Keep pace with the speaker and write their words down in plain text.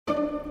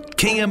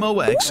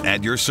KMOX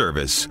at your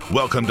service.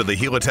 Welcome to the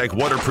Helitech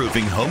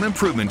Waterproofing Home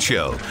Improvement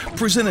Show,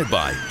 presented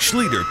by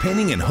Schleter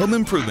Painting and Home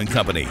Improvement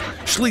Company.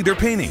 Schleter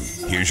Painting.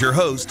 Here's your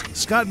host,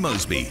 Scott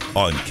Mosby,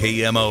 on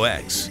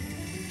KMOX.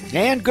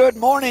 And good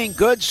morning,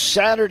 good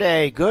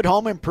Saturday, good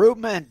home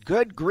improvement,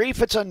 good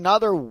grief. It's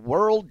another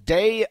World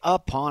Day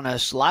upon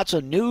us. Lots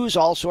of news,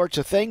 all sorts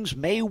of things.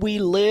 May we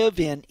live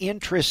in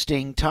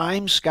interesting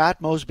times. Scott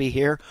Mosby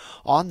here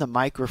on the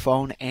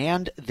microphone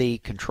and the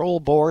control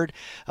board.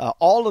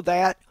 All of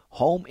that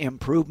home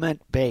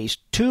improvement based.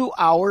 2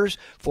 hours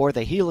for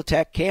the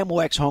Helitech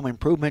KMOX Home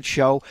Improvement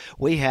Show.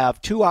 We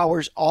have 2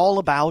 hours all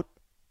about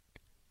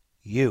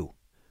you.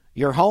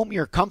 Your home,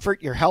 your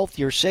comfort, your health,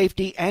 your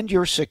safety, and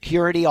your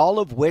security, all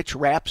of which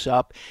wraps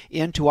up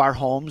into our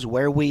homes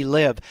where we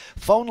live.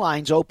 Phone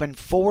lines open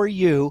for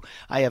you.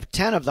 I have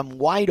 10 of them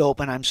wide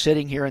open. I'm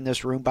sitting here in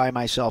this room by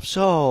myself,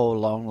 so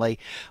lonely.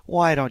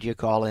 Why don't you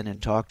call in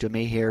and talk to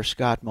me here,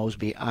 Scott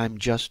Mosby? I'm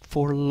just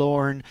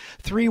forlorn.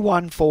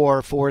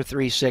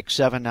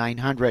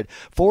 314-436-7900,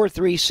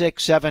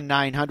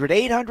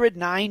 436-7900,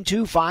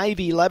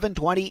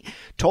 800-925-1120,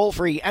 toll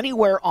free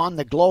anywhere on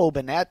the globe,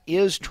 and that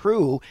is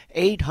true.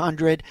 800-925-1120,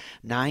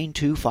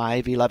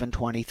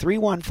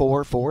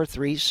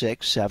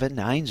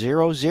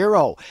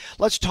 314-436-7900.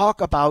 Let's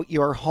talk about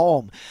your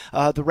home.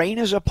 The rain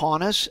is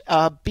upon us.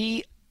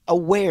 Be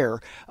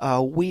aware,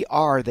 we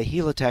are the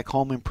Helitech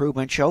Home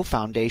Improvement Show,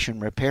 foundation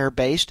repair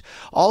based,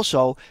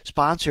 also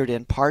sponsored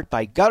in part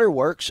by Gutter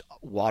Works,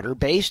 water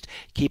based.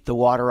 Keep the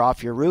water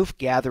off your roof,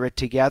 gather it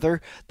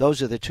together.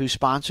 Those are the two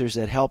sponsors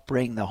that help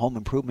bring the Home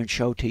Improvement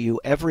Show to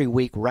you every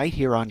week right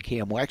here on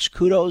KMOX.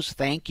 Kudos,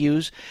 thank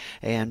yous,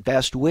 and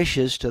best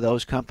wishes to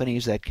those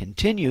companies that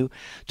continue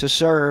to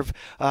serve.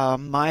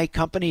 My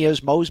company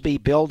is Mosby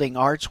Building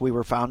Arts. We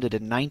were founded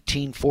in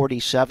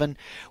 1947.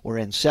 We're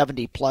in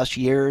 70 plus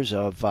years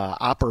of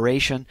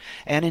operation,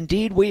 and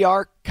indeed we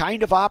are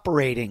kind of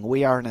operating.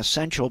 We are an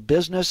essential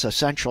business,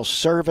 essential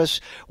service.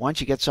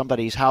 Once you get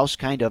somebody's house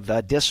kind of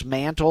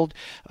dismantled,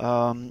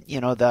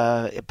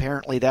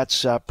 apparently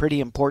that's pretty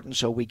important,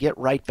 so we get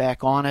right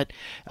back on it,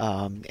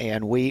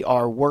 and we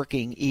are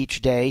working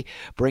each day,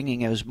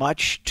 bringing as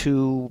much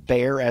to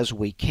bear as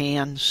we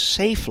can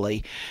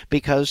safely,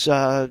 because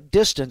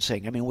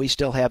distancing, we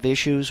still have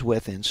issues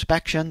with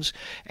inspections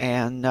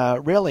and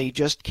really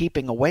just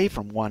keeping away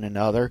from one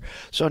another.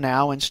 So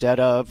now, instead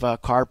of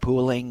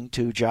carpooling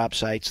to job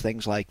sites,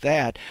 things like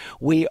that,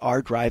 we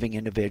are driving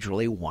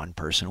individually, one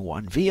person,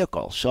 one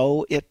vehicle.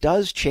 So it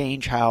does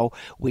change how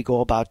we go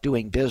about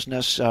doing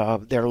business.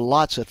 There are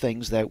lots of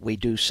things that we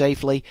do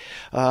safely.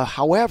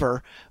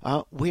 However,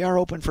 we are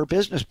open for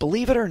business.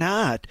 Believe it or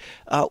not,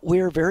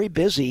 we're very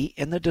busy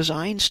in the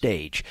design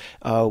stage.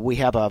 We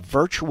have a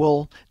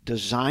virtual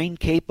design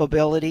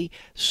capability,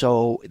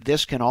 so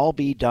this can all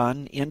be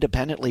done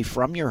independently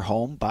from your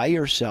home by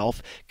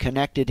yourself,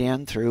 connected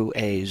in through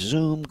a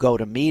Zoom,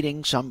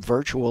 GoToMeeting, some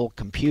virtual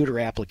computer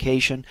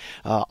application,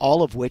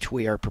 all of which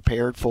we are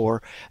prepared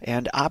for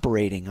and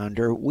operating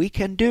under. We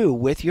can do,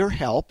 with your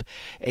help,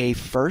 a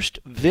first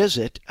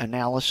visit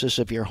analysis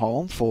of your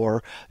home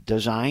for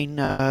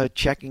design,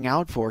 checking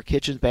out for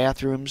kitchens,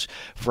 bathrooms,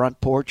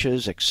 front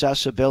porches,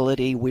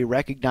 accessibility. We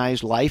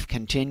recognize life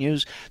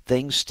continues.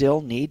 Things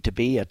still need to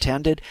be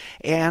attended,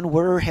 and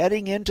we're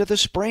heading into the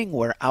spring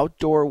where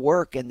outdoor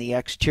work in the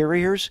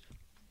exteriors,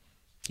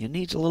 it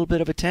needs a little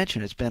bit of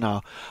attention. It's been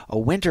a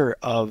winter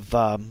of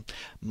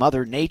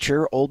Mother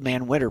Nature, Old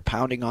Man Winter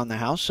pounding on the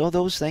house, so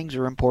those things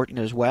are important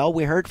as well.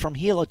 We heard from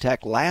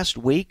Helitech last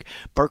week.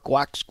 Burke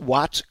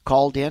Watts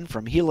called in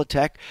from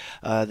Helitech.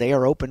 They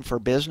are open for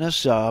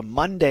business.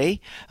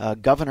 Monday,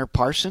 Governor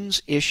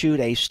Parsons issued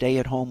a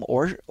stay-at-home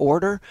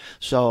order,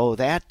 so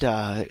that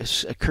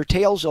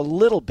curtails a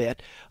little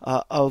bit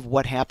of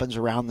what happens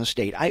around the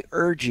state. I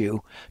urge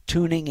you,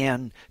 tuning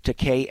in to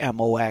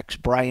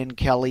KMOX. Brian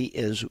Kelly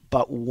is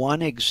but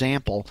one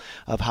example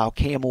of how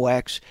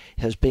KMOX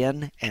has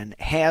been and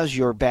has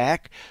your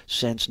back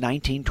since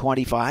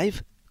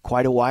 1925.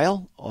 Quite a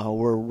while.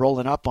 We're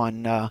rolling up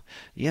on,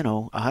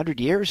 100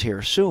 years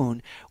here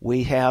soon.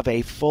 We have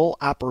a full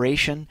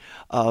operation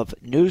of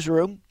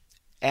newsroom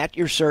at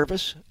your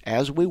service,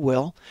 as we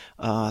will,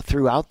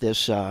 throughout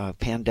this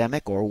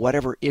pandemic or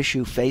whatever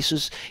issue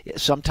faces.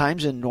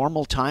 Sometimes in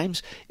normal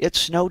times,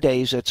 it's snow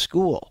days at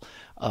school.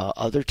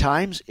 Other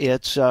times,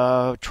 it's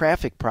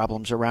traffic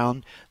problems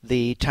around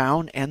the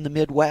town and the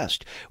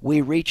Midwest.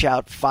 We reach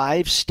out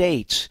 5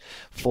 states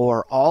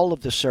for all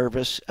of the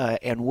service,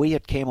 and we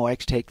at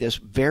KMOX take this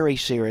very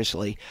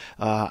seriously.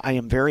 I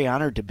am very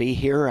honored to be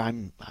here.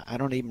 I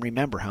don't even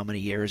remember how many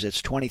years.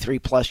 It's 23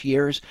 plus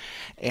years,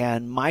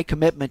 and my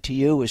commitment to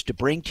you is to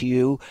bring to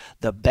you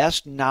the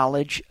best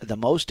knowledge, the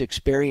most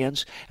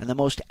experience, and the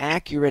most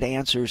accurate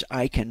answers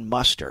I can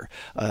muster.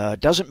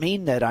 Doesn't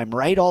mean that I'm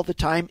right all the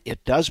time.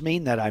 It does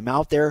mean that that I'm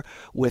out there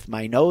with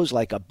my nose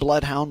like a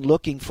bloodhound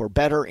looking for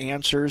better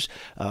answers,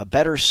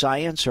 better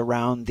science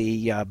around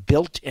the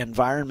built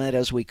environment,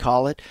 as we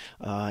call it.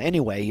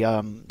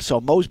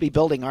 So Mosby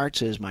Building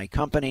Arts is my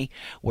company.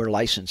 We're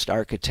licensed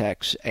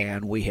architects,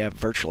 and we have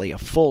virtually a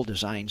full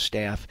design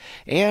staff,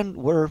 and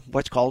we're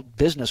what's called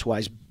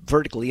business-wise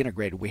vertically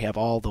integrated. We have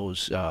all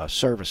those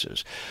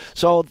services.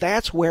 So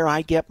that's where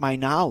I get my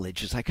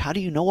knowledge. It's like, how do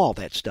you know all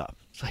that stuff?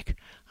 It's like,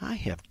 I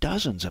have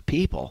dozens of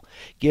people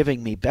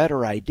giving me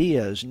better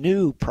ideas,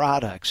 new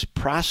products,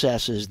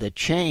 processes that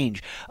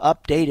change,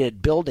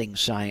 updated building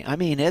science. I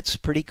mean, it's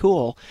pretty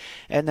cool.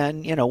 And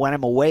then, when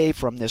I'm away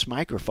from this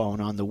microphone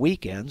on the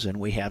weekends and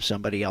we have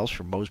somebody else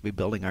from Mosby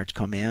Building Arts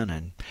come in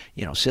and,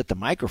 sit the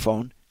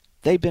microphone,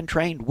 they've been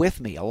trained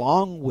with me,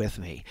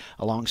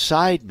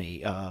 alongside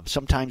me,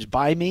 sometimes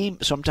by me,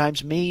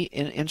 sometimes me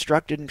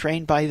instructed and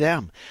trained by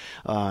them.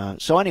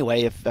 So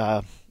anyway,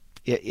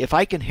 if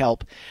I can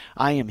help,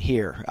 I am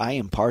here. I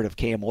am part of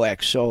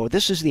KMOX. So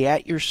this is the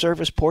At Your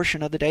Service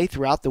portion of the day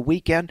throughout the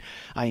weekend.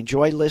 I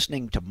enjoy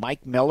listening to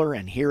Mike Miller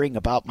and hearing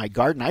about my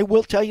garden. I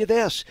will tell you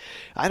this.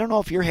 I don't know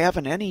if you're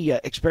having any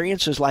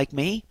experiences like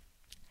me.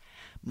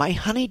 My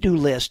honeydew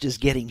list is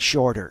getting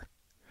shorter.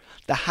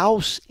 The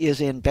house is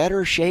in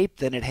better shape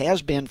than it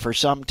has been for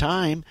some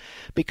time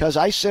because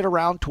I sit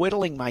around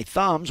twiddling my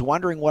thumbs,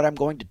 wondering what I'm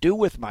going to do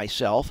with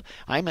myself.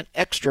 I'm an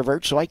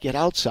extrovert, so I get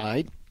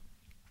outside.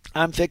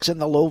 I'm fixing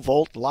the low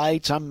volt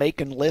lights. I'm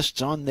making lists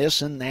on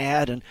this and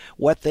that and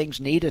what things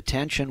need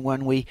attention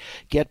when we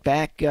get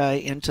back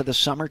into the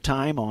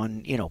summertime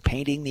on,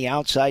 painting the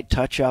outside,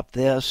 touch up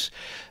this,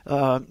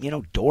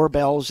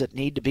 doorbells that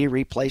need to be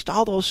replaced,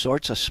 all those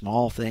sorts of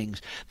small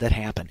things that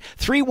happen.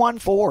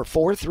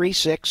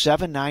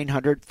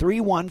 314-436-7900,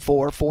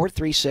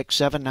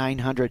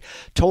 314-436-7900,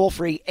 toll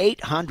free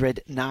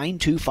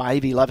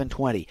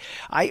 800-925-1120.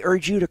 I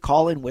urge you to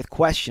call in with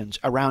questions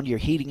around your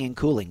heating and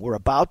cooling. We're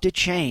about to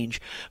change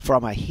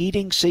from a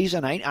heating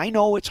season. I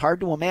know it's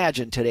hard to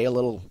imagine today, a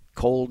little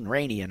cold and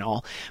rainy and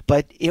all,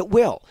 but it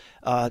will.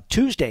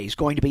 Tuesday is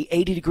going to be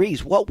 80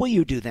 degrees. What will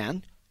you do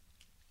then?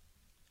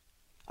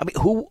 I mean,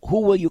 who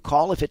will you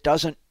call if it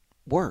doesn't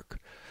work?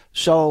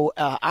 So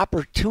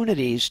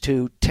opportunities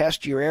to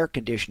test your air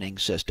conditioning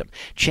system,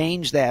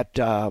 change that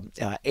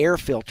air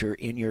filter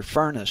in your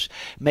furnace,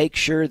 make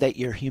sure that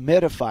your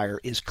humidifier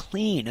is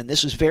clean. And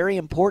this is very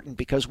important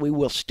because we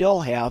will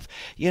still have,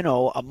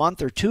 a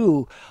month or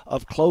two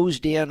of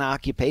closed-in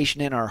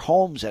occupation in our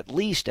homes, at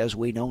least as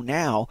we know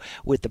now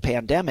with the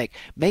pandemic.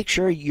 Make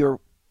sure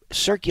you're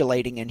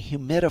circulating and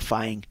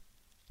humidifying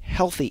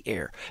healthy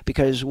air,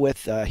 because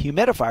with a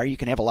humidifier you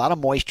can have a lot of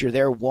moisture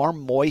there,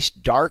 warm,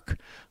 moist, dark.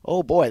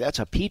 Oh boy, that's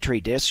a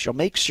petri dish. So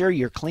make sure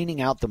you're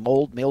cleaning out the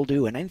mold,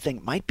 mildew, and anything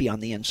that might be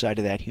on the inside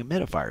of that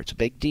humidifier. It's a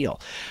big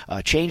deal.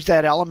 Change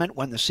that element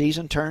when the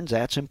season turns.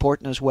 That's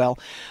important as well.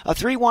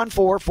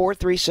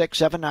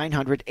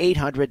 314-436-7900,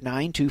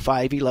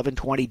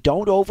 800-925-1120.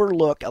 Don't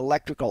overlook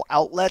electrical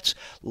outlets,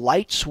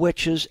 light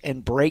switches,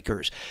 and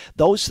breakers.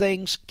 Those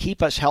things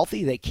keep us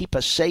healthy. They keep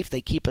us safe.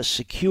 They keep us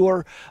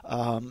secure.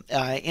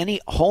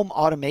 Any home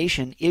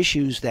automation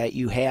issues that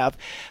you have,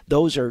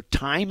 those are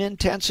time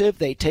intensive.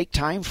 They take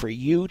time for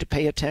you to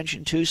pay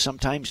attention to,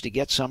 sometimes to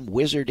get some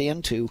wizard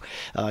in to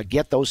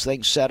get those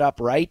things set up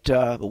right.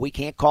 We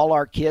can't call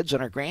our kids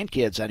and our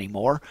grandkids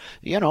anymore.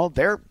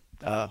 They're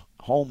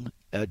home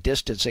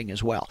distancing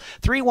as well.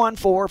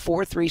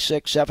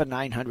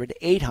 314-436-7900,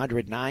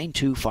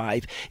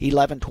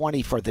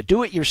 800-925-1120. For the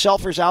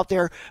do-it-yourselfers out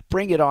there,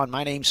 bring it on.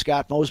 My name's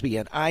Scott Mosby,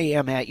 and I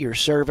am at your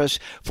service.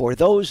 For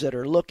those that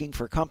are looking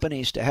for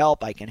companies to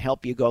help, I can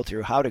help you go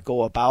through how to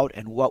go about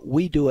and what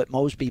we do at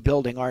Mosby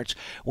Building Arts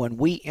when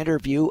we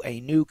interview a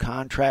new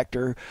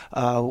contractor.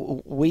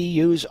 We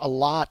use a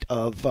lot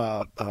of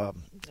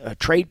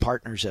trade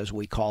partners, as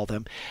we call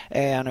them.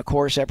 And, of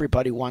course,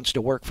 everybody wants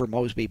to work for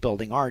Mosby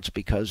Building Arts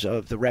because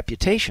of the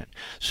reputation.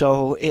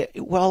 So,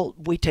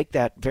 we take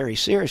that very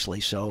seriously.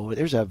 So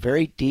there's a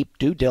very deep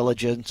due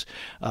diligence,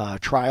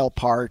 trial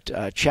part,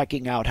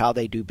 checking out how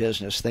they do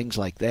business, things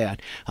like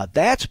that.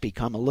 That's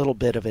become a little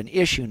bit of an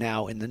issue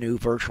now in the new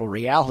virtual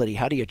reality.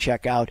 How do you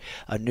check out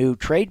a new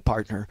trade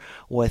partner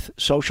with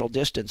social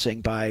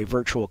distancing by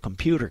virtual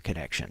computer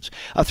connections?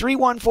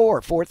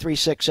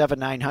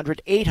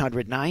 314-436-7900,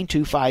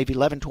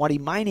 800-925-1120.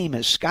 My name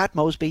is Scott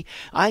Mosby.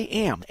 I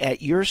am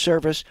at your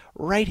service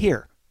right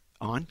here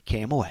on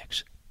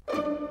KMOX.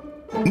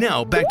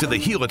 Now back to the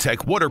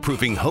Helitech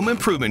Waterproofing Home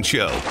Improvement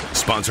Show,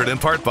 sponsored in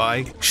part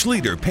by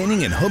Schlieder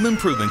Painting and Home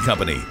Improvement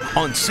Company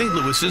on St.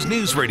 Louis's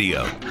News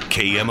Radio,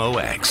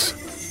 KMOX.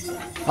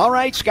 All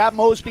right, Scott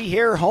Mosby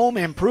here, Home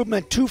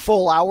Improvement, 2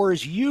 full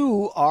hours.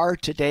 You are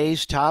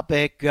today's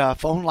topic.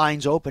 Phone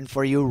lines open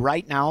for you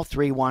right now,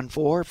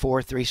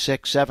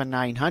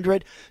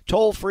 314-436-7900.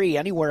 Toll free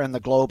anywhere in the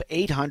globe,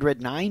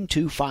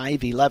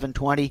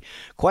 800-925-1120.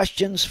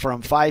 Questions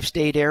from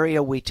 5-state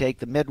area. We take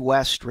the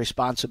Midwest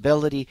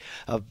responsibility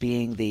of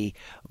being the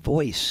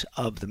voice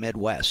of the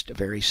Midwest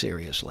very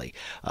seriously.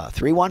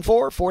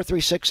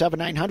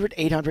 314-436-7900,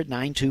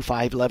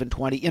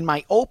 800-925-1120. In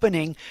my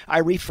opening, I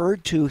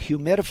referred to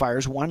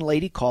humidifiers. One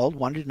lady called,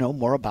 wanted to know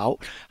more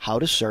about how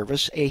to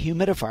service a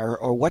humidifier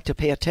or what to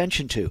pay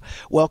attention to.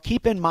 Well,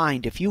 keep in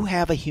mind, if you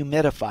have a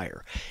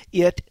humidifier,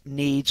 it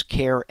needs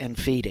care and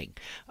feeding.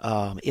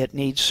 It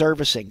needs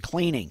servicing,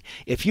 cleaning.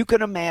 If you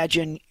can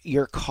imagine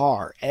your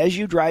car, as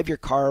you drive your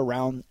car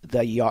around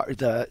the yard,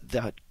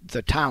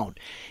 the town,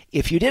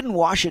 if you didn't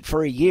wash it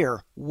for a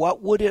year,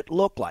 what would it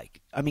look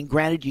like? I mean,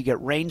 granted, you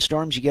get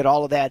rainstorms, you get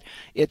all of that.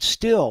 It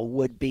still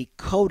would be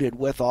coated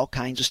with all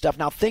kinds of stuff.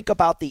 Now, think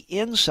about the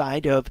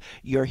inside of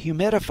your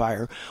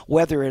humidifier,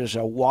 whether it is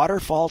a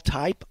waterfall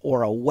type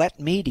or a wet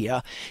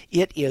media.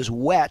 It is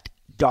wet,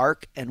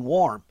 dark, and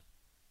warm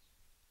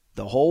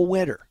the whole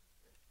winter.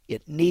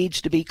 It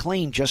needs to be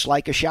cleaned just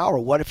like a shower.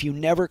 What if you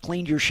never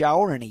cleaned your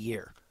shower in a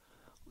year?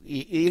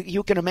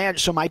 You can imagine.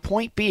 So my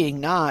point being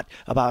not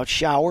about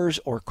showers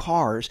or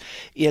cars.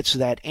 It's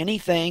that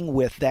anything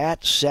with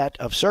that set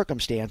of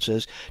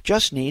circumstances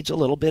just needs a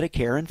little bit of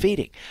care and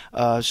feeding.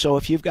 So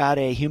if you've got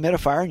a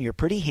humidifier and you're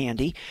pretty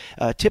handy,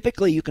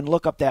 typically you can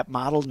look up that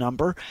model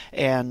number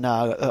and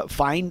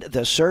find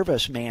the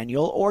service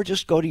manual, or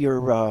just go to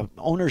your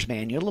owner's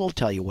manual. It'll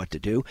tell you what to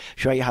do,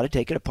 show you how to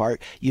take it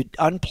apart. You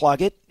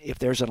unplug it. If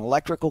there's an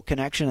electrical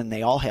connection, and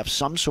they all have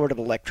some sort of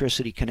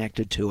electricity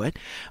connected to it,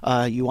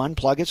 you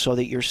unplug it so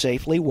that you're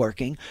safely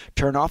working.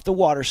 Turn off the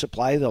water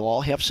supply. They'll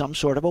all have some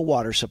sort of a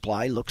water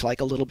supply. Looks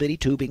like a little bitty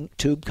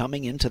tube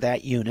coming into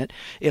that unit.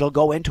 It'll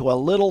go into a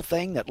little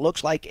thing that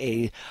looks like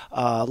a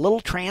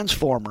little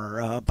transformer,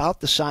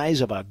 about the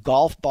size of a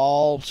golf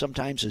ball,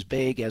 sometimes as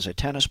big as a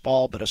tennis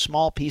ball, but a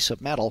small piece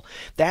of metal.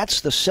 That's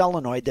the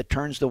solenoid that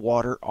turns the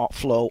water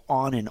flow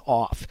on and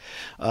off.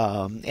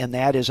 And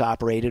that is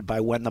operated by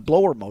when the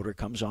blower motor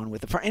comes on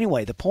with the front.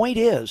 Anyway, the point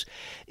is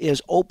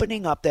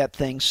opening up that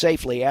thing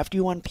safely. After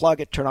you unplug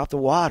it, turn off the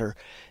water.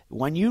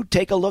 When you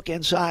take a look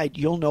inside,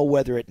 you'll know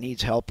whether it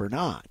needs help or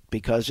not,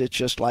 because it's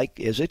just like,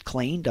 is it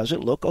clean? Does it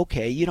look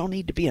okay? You don't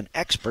need to be an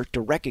expert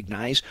to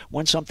recognize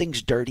when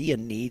something's dirty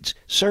and needs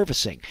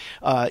servicing.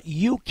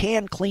 You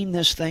can clean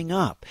this thing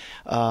up.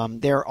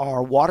 There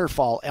are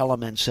waterfall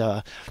elements.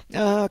 Kind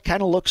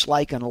of looks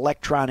like an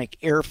electronic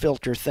air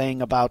filter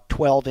thing, about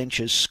 12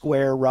 inches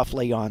square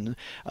roughly, on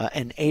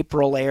an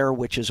April air,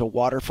 which is a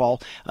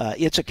waterfall.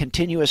 It's a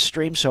continuous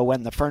stream, so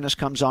when the furnace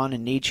comes on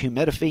and needs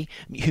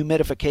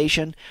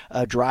humidification,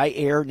 dry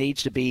air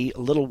needs to be a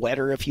little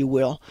wetter, if you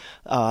will.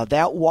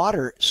 That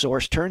water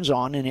source turns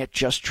on and it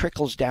just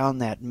trickles down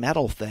that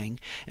metal thing,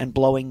 and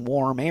blowing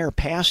warm air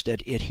past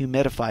it, it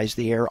humidifies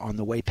the air on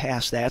the way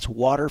past. That's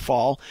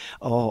waterfall,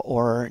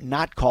 or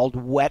not called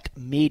wet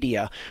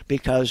media,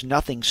 because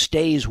nothing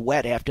stays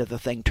wet after the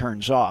thing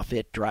turns off.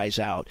 It dries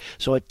out.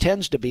 So it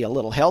tends to be a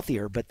little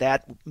healthier, but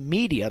that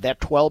media,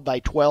 that 12 by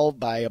 12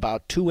 by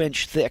about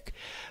 2-inch thick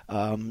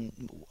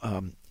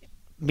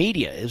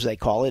media, as they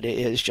call it,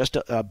 is just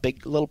a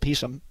big little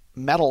piece of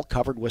metal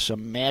covered with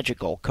some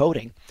magical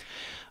coating.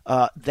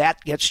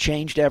 That gets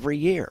changed every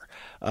year.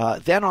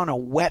 Then on a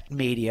wet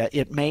media,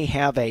 it may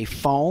have a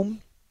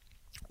foam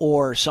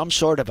or some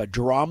sort of a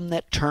drum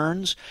that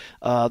turns.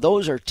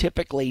 Those are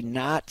typically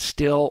not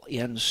still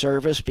in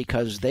service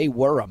because they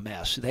were a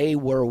mess. They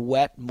were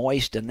wet,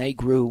 moist, and they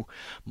grew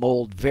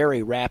mold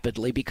very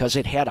rapidly because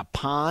it had a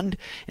pond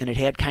and it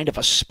had kind of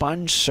a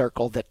sponge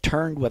circle that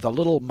turned with a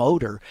little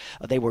motor.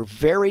 They were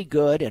very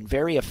good and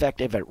very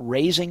effective at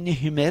raising the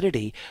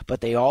humidity,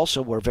 but they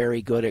also were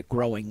very good at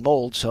growing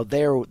mold. So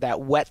that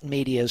wet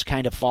media is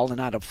kind of fallen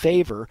out of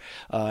favor.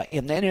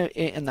 And then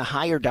in the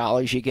higher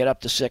dollars, you get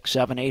up to $600,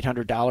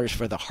 $700, $800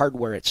 for the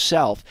hardware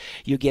itself.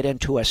 You get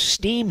into a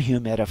steam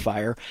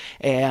humidifier,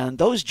 and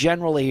those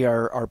generally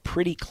are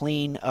pretty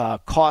clean,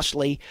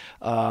 costly,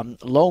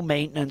 low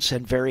maintenance,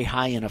 and very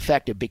high and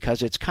effective,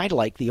 because it's kind of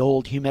like the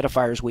old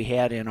humidifiers we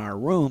had in our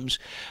rooms,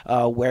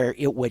 where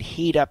it would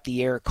heat up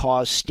the air,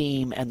 cause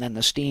steam, and then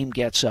the steam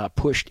gets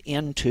pushed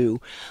into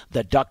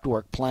the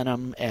ductwork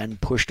plenum and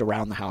pushed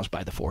around the house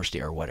by the forced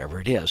air or whatever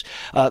it is.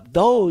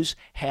 Those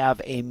have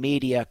a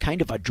media,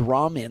 kind of a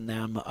drum in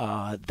them,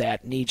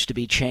 that needs to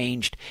be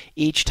changed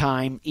each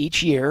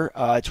year.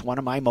 It's one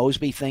of my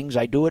Mosby things.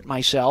 I do it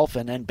myself,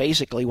 and then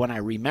basically when I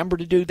remember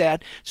to do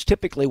that, it's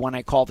typically when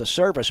I call the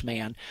service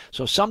man.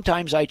 So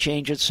sometimes I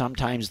change it,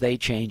 sometimes they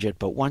change it,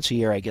 but once a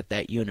year I get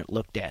that unit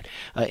looked at.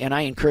 And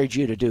I encourage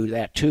you to do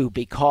that too,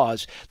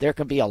 because there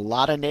can be a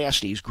lot of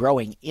nasties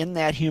growing in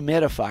that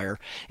humidifier,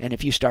 and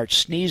if you start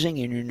sneezing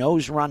and your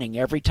nose running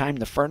every time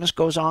the furnace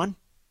goes on,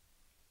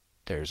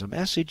 there's a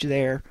message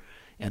there.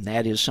 And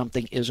that is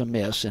something is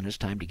amiss, and it's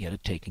time to get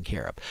it taken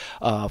care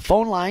of.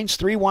 Phone lines,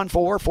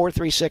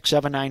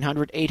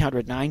 314-436-7900,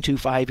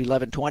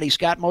 800-925-1120.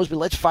 Scott Mosby,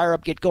 let's fire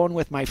up, get going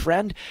with my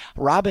friend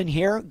Robin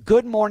here.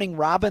 Good morning,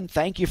 Robin.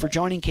 Thank you for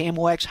joining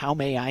KMOX. How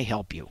may I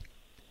help you?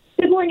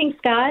 Good morning,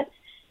 Scott.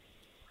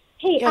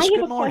 Hey, yes, I have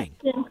good morning.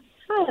 Question.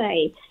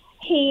 Hi.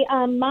 Hey,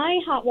 my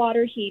hot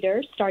water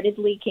heater started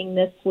leaking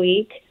this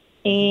week,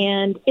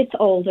 and it's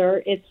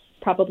older. It's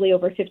probably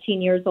over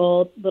 15 years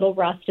old, little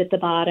rust at the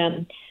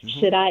bottom.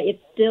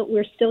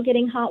 We're still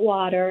getting hot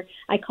water.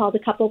 I called a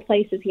couple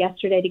places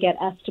yesterday to get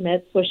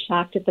estimates, was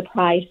shocked at the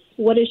price.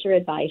 What is your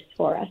advice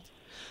for us?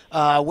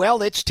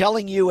 Well, it's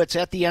telling you it's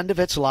at the end of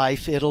its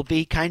life. It'll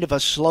be kind of a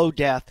slow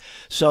death.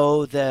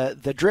 So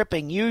the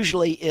dripping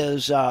usually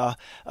is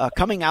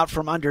coming out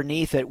from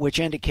underneath it, which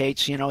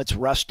indicates, it's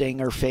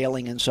rusting or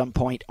failing in some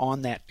point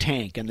on that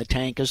tank. And the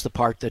tank is the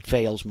part that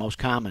fails most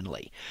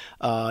commonly.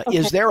 Okay.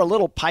 Is there a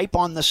little pipe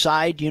on the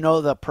side,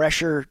 the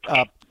pressure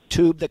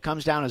tube that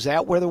comes down? Is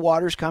that where the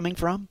water's coming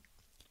from?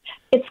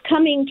 It's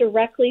coming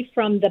directly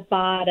from the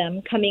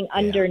bottom, coming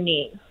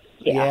underneath.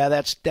 Yeah,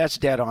 that's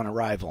dead on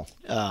arrival.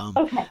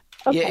 Okay.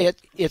 Yeah,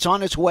 it's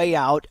on its way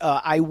out.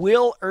 I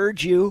will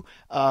urge you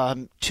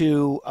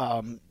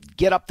to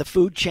get up the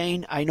food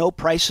chain. I know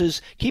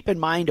prices. Keep in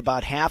mind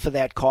about half of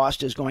that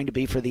cost is going to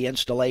be for the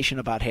installation.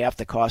 About half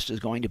the cost is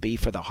going to be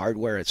for the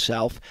hardware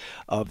itself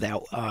of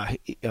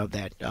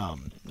that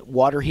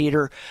water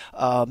heater.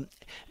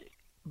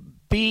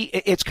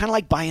 It's kind of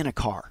like buying a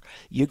car.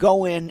 You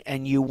go in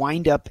and you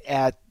wind up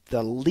at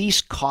the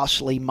least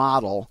costly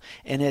model,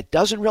 and it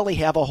doesn't really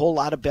have a whole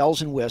lot of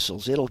bells and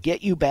whistles. It'll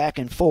get you back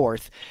and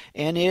forth,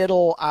 and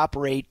it'll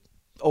operate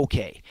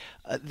okay.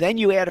 Then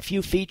you add a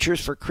few features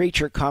for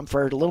creature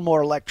comfort, a little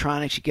more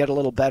electronics, you get a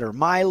little better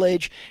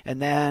mileage, and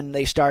then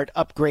they start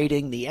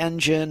upgrading the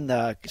engine,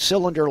 the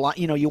cylinder line.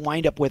 You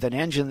wind up with an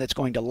engine that's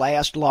going to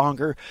last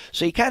longer,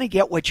 so you kind of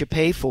get what you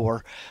pay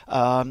for.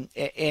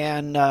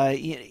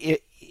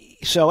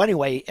 So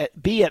anyway,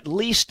 be at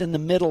least in the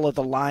middle of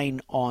the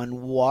line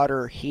on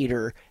water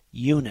heater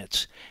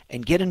units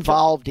and get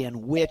involved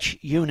in which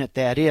unit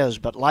that is.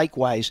 But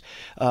likewise,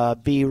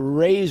 be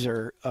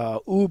razor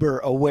uber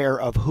aware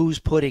of who's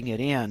putting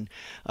it in,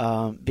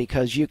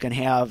 because you can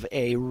have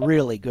a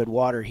really good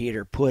water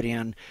heater put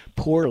in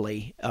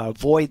poorly,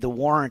 void the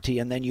warranty,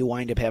 and then you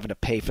wind up having to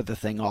pay for the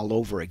thing all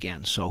over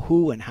again. So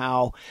who and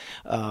how,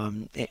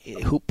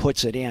 who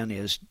puts it in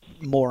is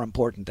more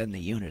important than the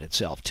unit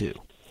itself too.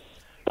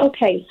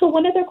 Okay, so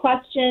one other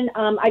question.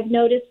 I've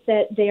noticed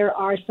that there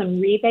are some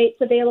rebates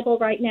available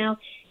right now.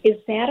 Is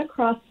that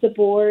across the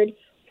board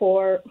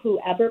for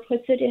whoever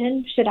puts it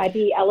in? Should I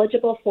be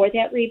eligible for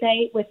that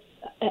rebate with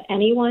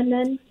anyone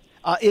then?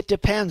 It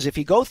depends. If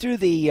you go through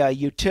the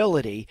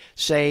utility,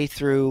 say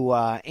through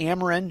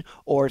Ameren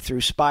or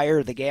through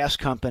Spire, the gas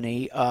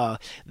company,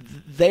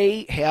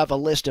 they have a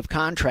list of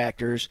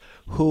contractors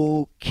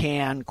who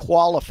can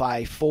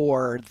qualify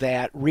for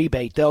that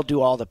rebate. They'll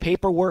do all the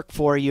paperwork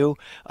for you.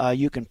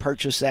 You can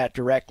purchase that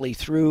directly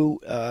through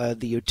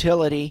the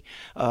utility.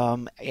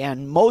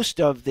 And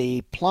most of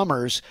the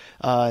plumbers,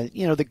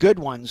 the good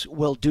ones,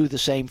 will do the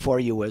same for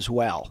you as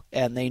well.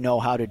 And they know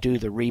how to do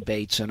the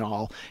rebates and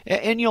all.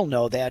 And you'll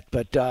know that.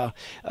 But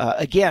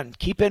again,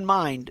 keep in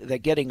mind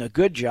that getting a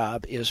good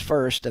job is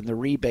first and the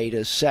rebate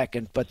is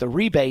second. But the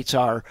rebates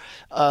are,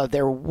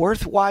 they're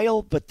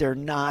worthwhile, but they're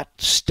not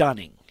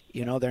stunning.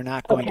 They're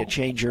not going to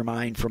change your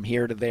mind from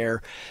here to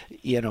there,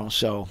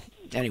 so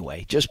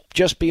anyway,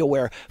 just be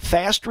aware.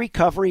 Fast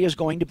recovery is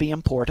going to be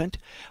important.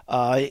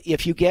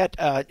 If you get,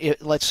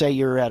 let's say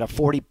you're at a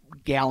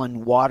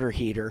 40-gallon water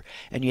heater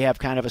and you have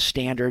kind of a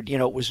standard,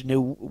 it was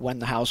new when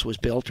the house was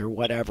built or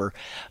whatever,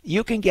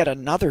 you can get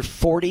another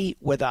 40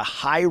 with a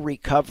high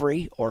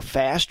recovery or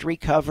fast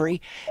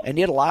recovery, and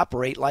it'll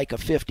operate like a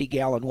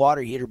 50-gallon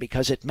water heater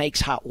because it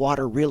makes hot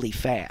water really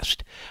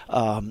fast.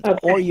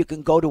 Or you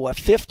can go to a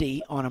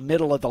 50 on a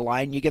middle of the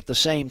line, you get the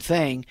same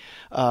thing.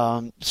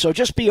 So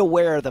just be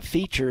aware of the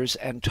features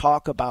and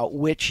talk about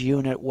which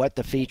unit, what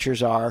the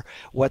features are,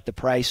 what the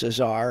prices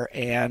are,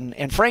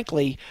 and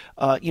frankly,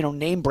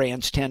 name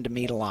brands tend to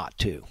mean a lot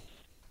too.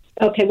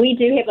 Okay, we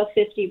do have a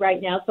 50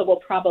 right now, so we'll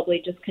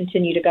probably just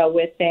continue to go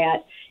with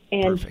that.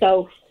 And Perfect.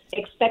 So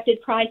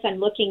expected price, I'm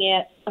looking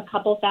at a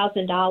couple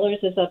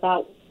 $1,000 is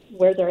about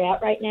where they're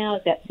at right now.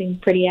 Does that seem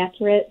pretty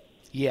accurate?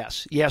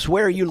 Yes.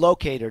 Where are you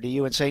located? Are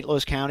you in St.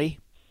 Louis County?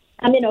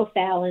 I'm in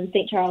O'Fallon,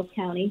 St. Charles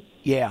County.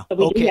 Yeah. So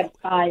we do have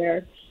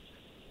fire.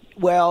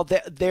 Well,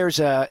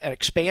 there's an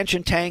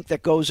expansion tank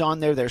that goes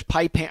on there. There's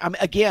pipe.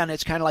 Again,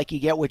 it's kind of like you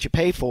get what you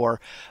pay for.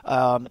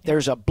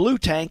 There's a blue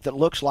tank that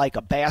looks like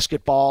a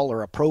basketball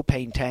or a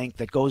propane tank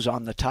that goes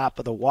on the top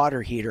of the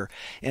water heater,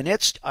 and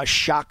it's a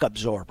shock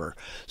absorber.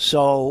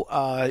 So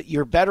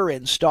your better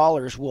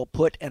installers will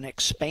put an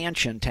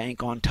expansion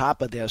tank on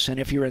top of this, and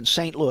if you're in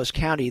St. Louis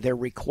County, they're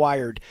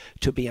required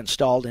to be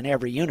installed in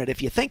every unit.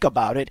 If you think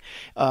about it,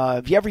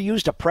 have you ever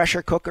used a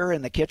pressure cooker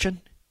in the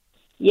kitchen?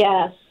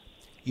 Yes.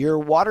 Your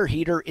water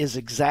heater is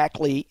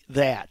exactly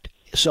that.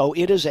 So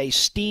it is a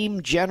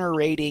steam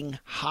generating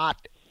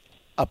hot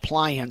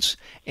appliance,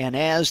 and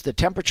as the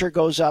temperature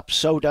goes up,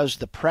 so does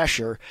the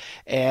pressure,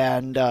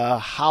 and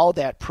how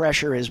that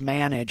pressure is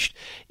managed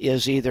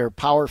is either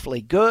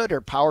powerfully good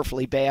or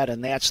powerfully bad,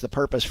 and that's the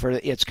purpose for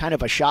it. It's kind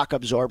of a shock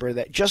absorber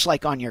that, just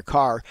like on your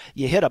car,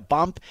 you hit a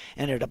bump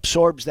and it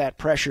absorbs that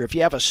pressure. If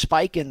you have a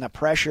spike in the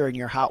pressure in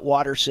your hot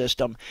water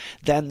system,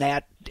 then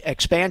that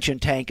expansion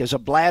tank is a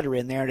bladder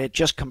in there, and it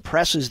just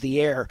compresses the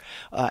air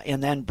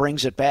and then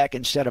brings it back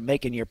instead of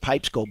making your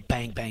pipes go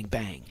bang, bang,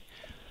 bang.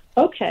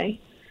 Okay.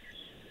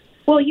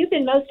 Well, you've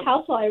been most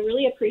helpful. I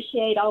really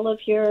appreciate all of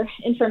your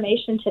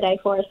information today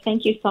for us.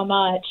 Thank you so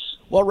much.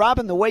 Well,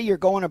 Robin, the way you're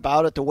going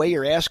about it, the way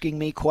you're asking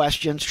me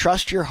questions,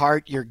 trust your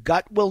heart. Your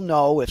gut will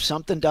know if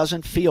something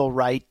doesn't feel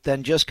right.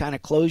 Then just kind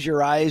of close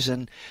your eyes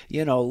and,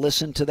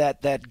 listen to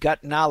that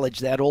gut knowledge,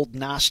 that old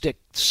Gnostic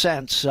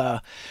sense. Most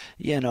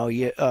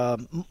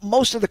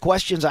of the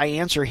questions I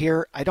answer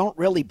here, I don't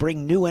really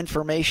bring new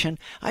information.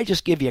 I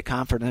just give you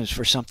confidence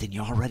for something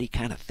you already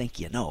kind of think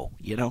you know.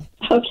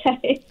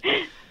 Okay.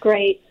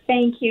 Great.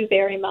 Thank you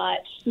very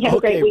much. You have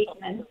a great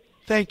weekend.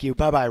 Thank you.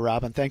 Bye-bye,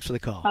 Robin. Thanks for the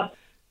call.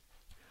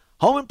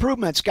 Home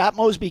Improvement, Scott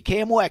Mosby,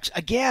 KMOX.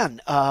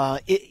 Again,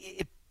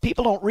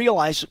 people don't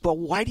realize, well,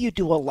 why do you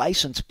do a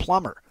licensed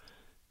plumber?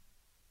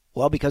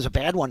 Well, because a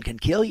bad one can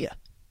kill you.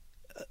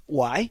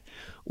 Why?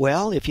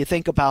 Well, if you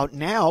think about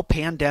now,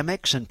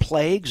 pandemics and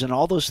plagues and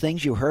all those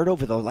things you heard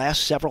over the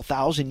last several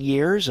thousand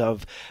years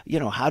of,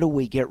 how do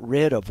we get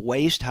rid of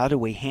waste? How do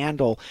we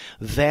handle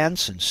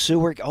vents and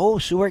sewer? Oh,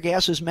 sewer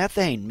gas is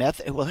methane.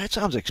 Well, that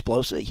sounds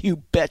explosive. You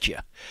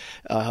betcha.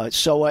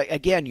 So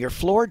again, your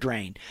floor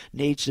drain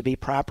needs to be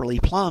properly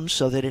plumbed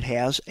so that it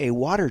has a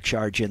water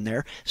charge in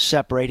there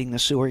separating the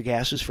sewer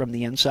gases from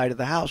the inside of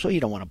the house. Well,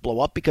 you don't want to blow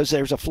up because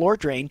there's a floor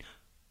drain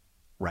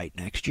right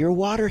next to your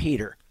water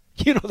heater.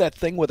 You know that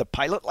thing with a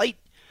pilot light?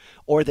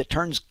 Or that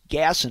turns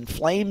gas into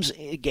flames?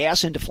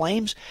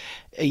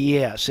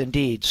 Yes,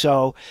 indeed.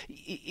 So,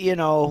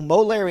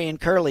 Mo, Larry,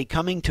 and Curly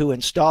coming to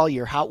install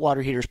your hot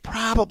water heaters,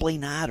 probably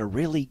not a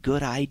really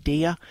good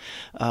idea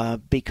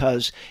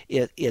because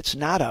it's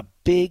not a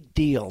big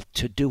deal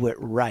to do it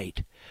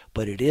right,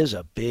 but it is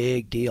a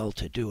big deal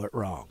to do it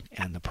wrong.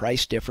 And the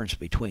price difference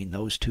between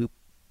those two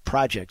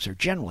projects are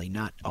generally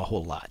not a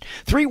whole lot.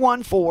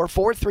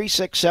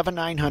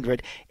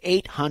 314-436-7900,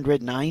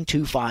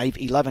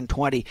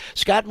 800-925-1120.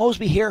 Scott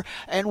Mosby here,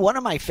 and one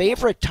of my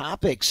favorite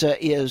topics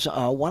is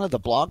one of the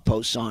blog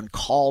posts on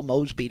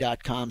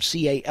callmosby.com,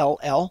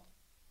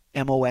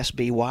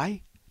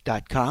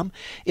 CALLMOSBY.com,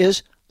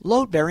 is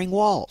load-bearing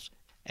walls.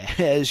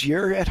 As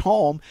you're at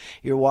home,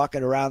 you're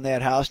walking around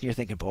that house and you're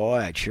thinking, boy,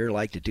 I'd sure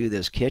like to do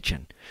this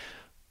kitchen.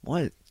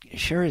 Boy,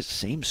 sure it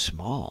seems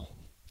small.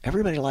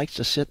 Everybody likes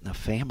to sit in the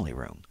family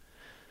room.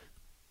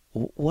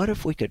 What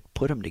if we could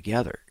put them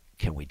together?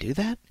 Can we do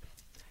that?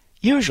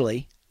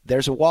 Usually,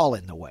 there's a wall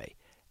in the way,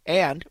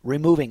 and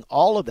removing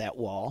all of that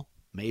wall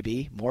may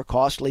be more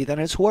costly than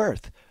it's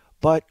worth.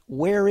 But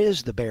where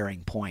is the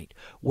bearing point?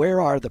 Where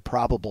are the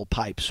probable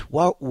pipes?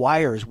 What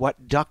wires,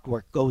 what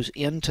ductwork goes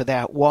into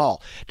that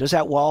wall? Does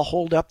that wall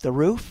hold up the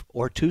roof,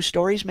 or 2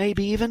 stories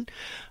maybe even?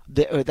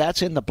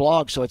 That's in the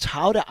blog, so it's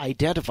how to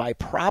identify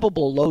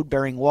probable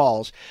load-bearing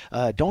walls.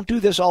 Don't do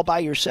this all by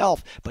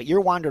yourself, but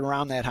you're wandering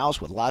around that house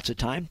with lots of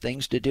time,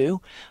 things to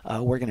do.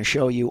 We're going to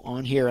show you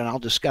on here, and I'll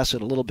discuss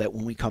it a little bit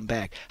when we come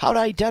back. How to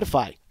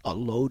identify a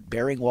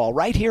load-bearing wall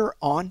right here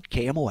on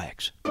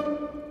KMOX.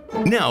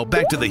 Now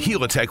back to the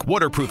Helitech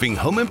Waterproofing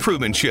Home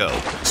Improvement Show,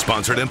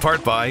 sponsored in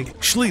part by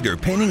Schleter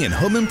Painting and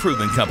Home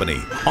Improvement Company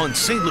on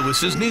St.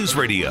 Louis's News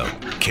Radio,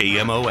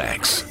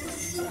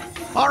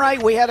 KMOX. All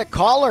right, we had a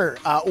caller.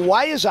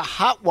 Why is a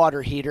hot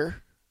water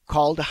heater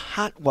called a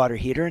hot water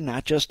heater and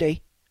not just a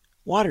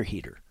water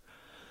heater?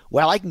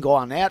 Well, I can go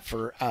on that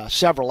for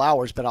several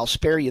hours, but I'll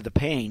spare you the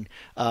pain.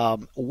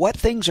 What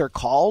things are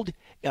called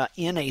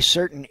in a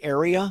certain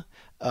area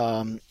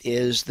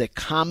is the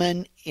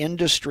common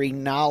industry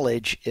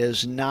knowledge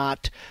is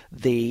not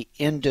the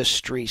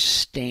industry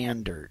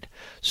standard.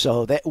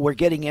 So that we're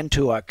getting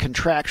into a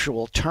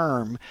contractual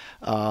term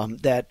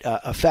that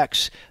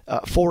affects,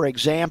 for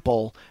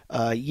example,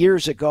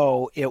 years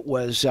ago it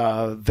was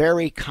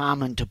very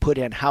common to put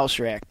in house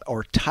rack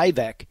or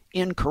Tyvek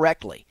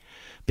incorrectly,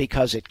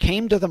 because it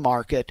came to the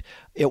market,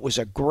 it was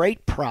a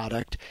great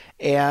product,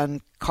 and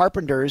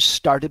carpenters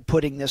started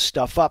putting this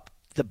stuff up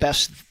the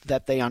best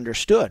that they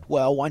understood.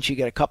 Well, once you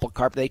get a couple of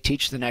carpenters, they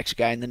teach the next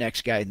guy and the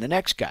next guy and the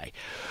next guy.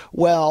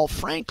 Well,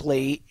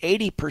 frankly,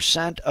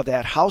 80% of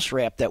that house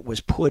wrap that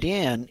was put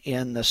in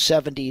the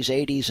 70s,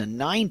 80s, and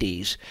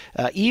 90s,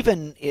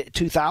 even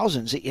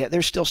 2000s,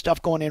 there's still stuff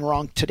going in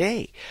wrong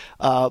today.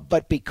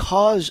 But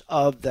because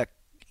of the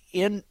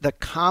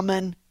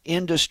common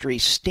industry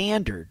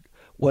standard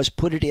was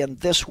put it in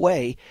this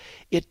way,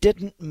 it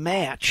didn't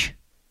match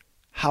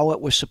how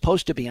it was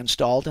supposed to be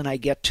installed. And I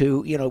get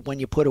to, when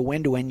you put a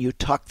window in, you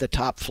tuck the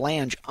top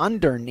flange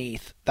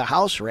underneath the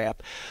house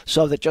wrap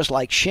so that just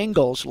like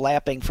shingles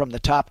lapping from the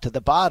top to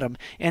the bottom,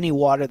 any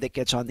water that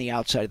gets on the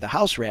outside of the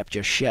house wrap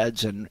just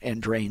sheds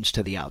and drains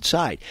to the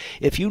outside.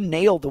 If you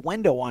nail the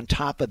window on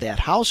top of that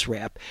house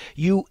wrap,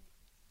 you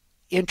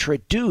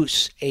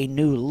introduce a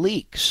new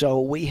leak.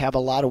 So we have a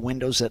lot of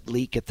windows that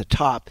leak at the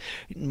top.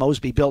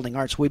 Mosby Building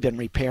Arts, we've been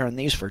repairing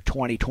these for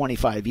 20,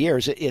 25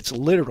 years. It's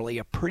literally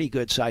a pretty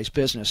good sized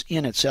business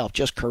in itself,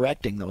 just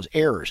correcting those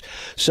errors.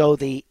 So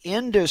the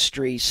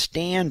industry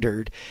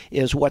standard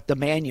is what the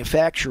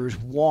manufacturers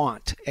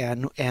want,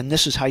 and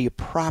this is how you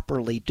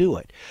properly do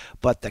it.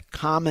 But the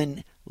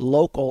common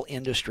local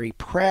industry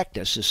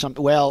practice is so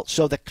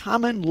the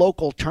common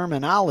local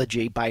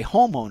terminology by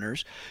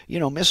homeowners,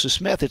 Mrs.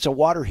 Smith, it's a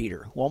water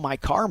heater. Well, my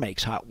car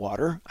makes hot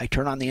water. I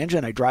turn on the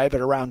engine, I drive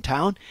it around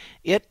town.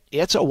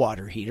 It's a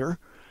water heater.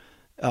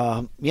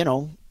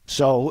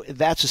 So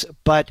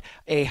but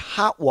a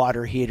hot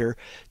water heater,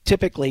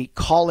 typically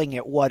calling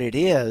it what it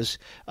is,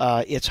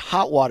 it's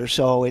hot water.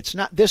 So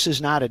this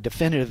is not a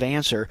definitive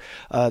answer.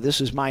 This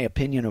is my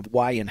opinion of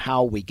why and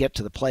how we get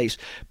to the place.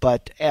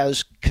 But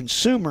as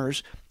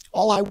consumers,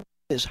 all I want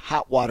is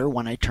hot water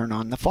when I turn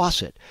on the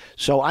faucet.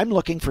 So I'm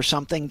looking for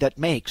something that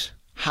makes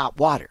hot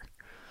water.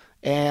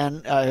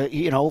 And,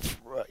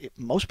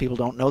 most people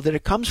don't know that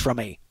it comes from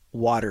a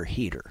water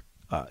heater.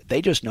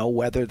 They just know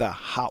whether the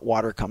hot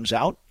water comes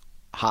out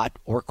hot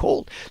or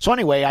cold. So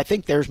anyway, I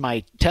think there's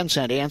my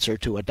 10-cent answer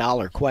to a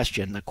dollar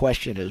question. The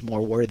question is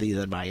more worthy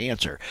than my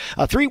answer.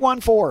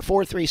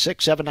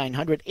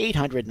 314-436-7900,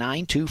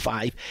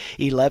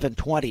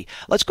 800-925-1120.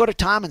 Let's go to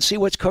Tom and see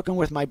what's cooking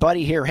with my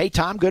buddy here. Hey,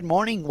 Tom, good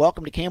morning.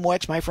 Welcome to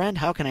KMOX, my friend.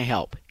 How can I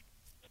help?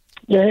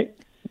 Yeah.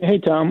 Hey,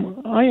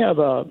 Tom. I have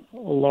a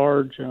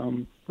large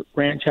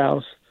ranch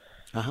house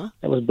that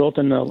was built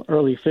in the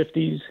early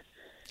 50s.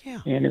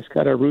 Yeah. And it's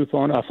got a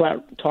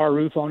flat tar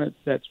roof on it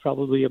that's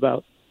probably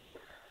about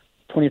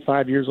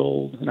 25 years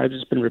old, and I've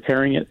just been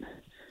repairing it.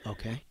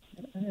 Okay.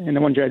 And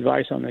I want your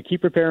advice on that.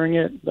 Keep repairing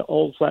it, the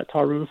old flat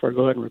tar roof, or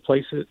go ahead and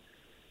replace it?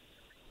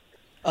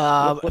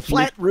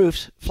 Flat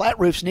roofs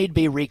need to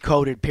be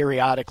recoated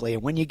periodically.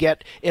 And when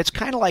it's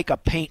kind of like a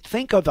paint.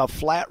 Think of a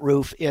flat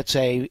roof. It's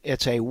a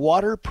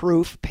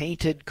waterproof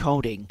painted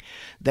coating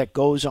that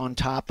goes on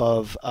top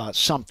of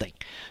something.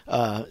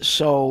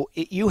 So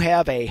you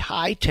have a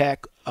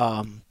high-tech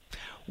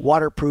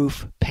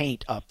waterproof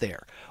paint up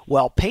there.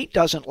 Well, paint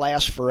doesn't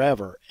last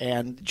forever.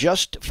 And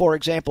just, for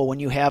example, when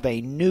you have a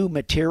new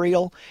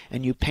material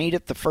and you paint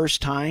it the first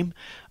time,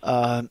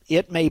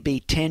 it may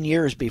be 10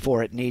 years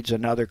before it needs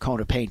another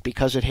coat of paint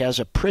because it has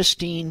a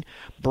pristine,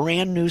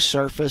 brand new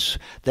surface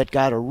that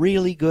got a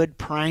really good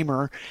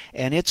primer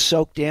and it's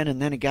soaked in,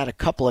 and then it got a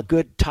couple of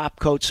good top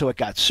coats, so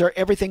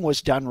everything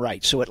was done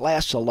right. So it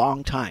lasts a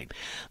long time.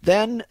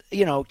 Then,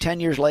 10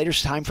 years later,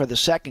 it's time for the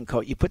second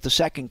coat. You put the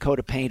second coat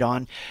of paint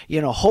on,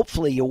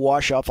 hopefully you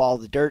wash off all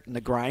the dirt and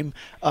the grime.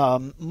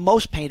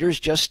 Most painters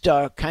just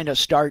kind of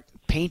start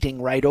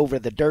painting right over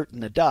the dirt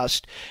and the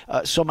dust.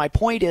 So my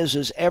point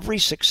is every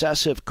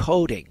successive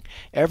coating,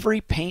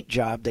 every paint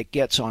job that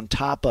gets on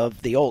top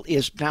of the old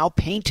is now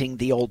painting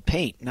the old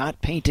paint,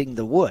 not painting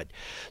the wood.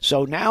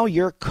 So now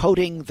you're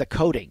coating the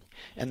coating.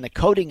 And the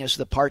coating is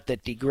the part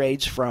that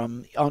degrades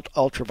from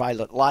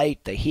ultraviolet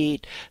light, the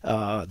heat,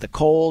 the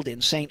cold.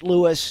 In St.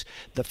 Louis,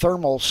 the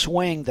thermal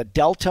swing, the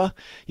delta,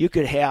 you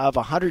could have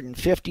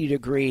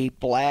 150-degree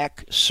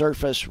black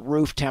surface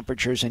roof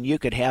temperatures, and you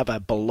could have a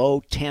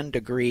below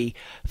 10-degree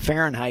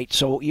Fahrenheit.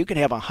 So you could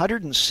have a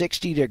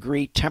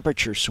 160-degree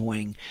temperature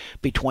swing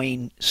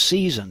between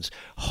seasons.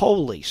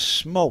 Holy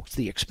smokes,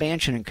 the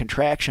expansion and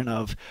contraction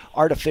of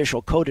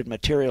artificial coated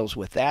materials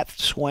with that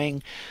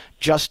swing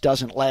just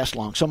doesn't last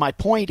long. So my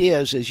point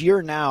is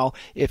you're now,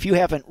 if you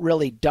haven't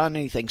really done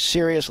anything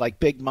serious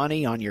like big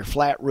money on your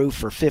flat roof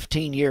for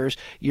 15 years,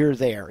 you're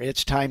there.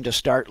 It's time to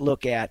start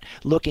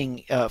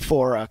looking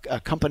for a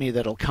company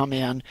that'll come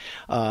in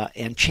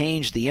and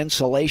change the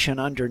insulation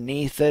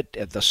underneath it,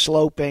 the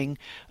sloping,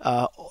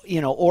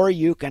 or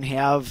you can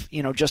have,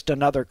 just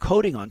another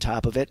coating on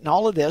top of it. And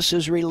all of this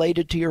is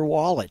related to your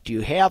wallet. Do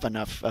you have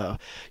enough,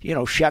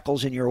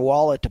 shekels in your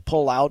wallet to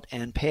pull out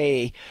and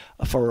pay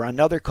for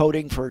another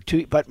coating for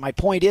but my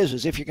point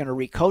is if you're going to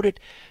recoat it,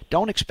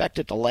 don't expect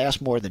it to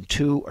last more than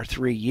 2 or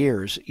 3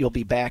 years. You'll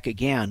be back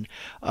again.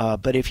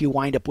 But if you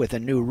wind up with a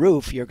new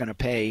roof, you're going to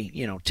pay,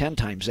 10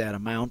 times that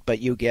amount, but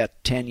you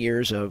get 10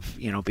 years of,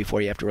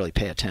 before you have to really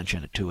pay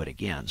attention to it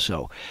again.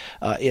 So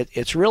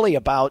it's really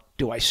about,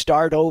 do I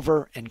start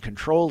over and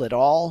control it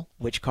all,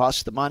 which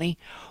costs the money,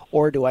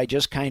 or do I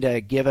just kind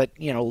of give it,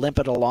 limp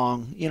it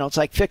along? It's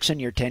like fixing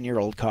your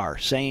 10-year-old car.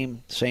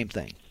 Same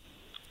thing.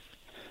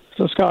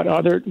 So, Scott,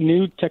 are there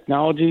new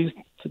technologies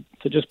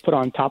to just put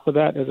on top of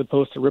that as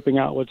opposed to ripping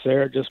out what's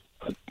there? Just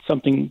put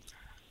something,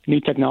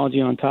 new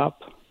technology on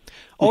top?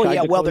 Oh,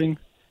 yeah. Well,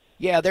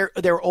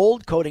 they're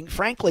old coating.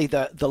 Frankly,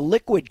 the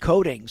liquid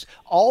coatings,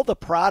 all the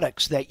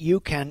products that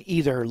you can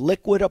either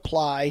liquid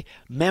apply,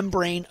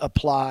 membrane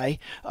apply,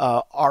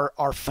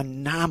 are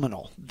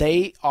phenomenal.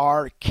 They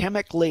are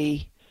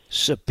chemically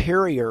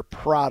superior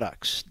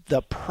products.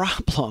 The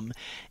problem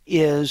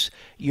is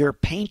you're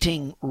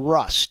painting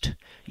rust.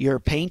 You're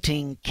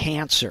painting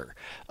cancer.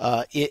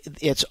 The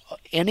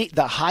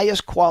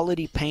highest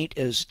quality paint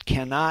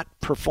cannot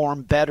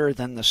perform better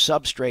than the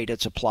substrate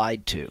it's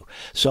applied to.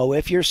 So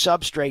if your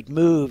substrate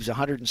moves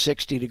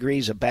 160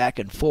 degrees of back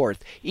and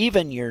forth,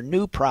 even your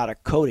new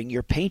product coating,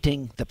 you're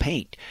painting the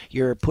paint.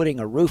 You're putting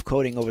a roof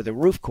coating over the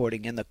roof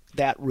coating, and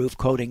that roof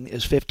coating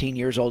is 15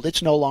 years old.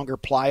 It's no longer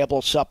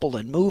pliable, supple,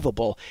 and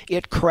movable.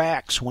 It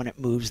cracks when it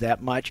moves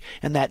that much,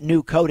 and that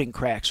new coating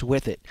cracks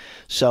with it.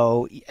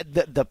 So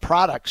the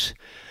products,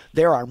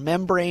 there are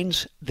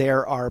membranes,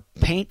 there are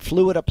paint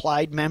fluid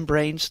applied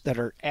membranes that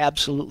are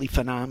absolutely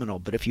phenomenal.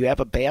 But if you have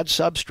a bad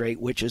substrate,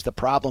 which is the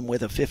problem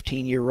with a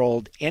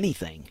 15-year-old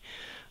anything,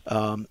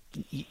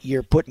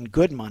 you're putting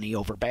good money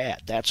over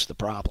bad. That's the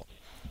problem.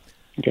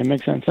 Okay,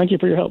 makes sense. Thank you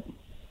for your help.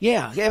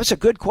 Yeah, it's a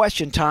good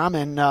question, Tom,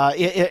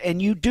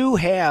 and you do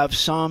have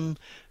some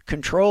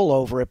control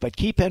over it, but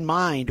keep in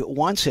mind,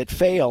 once it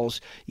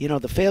fails,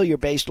 the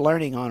failure-based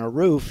learning on a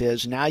roof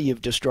is now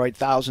you've destroyed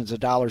thousands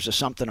of dollars of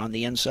something on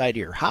the inside of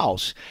your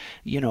house,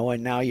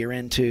 and now you're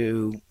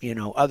into,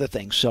 other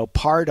things. So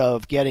part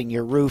of getting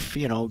your roof,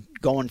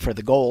 going for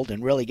the gold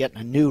and really getting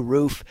a new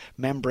roof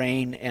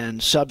membrane and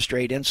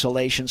substrate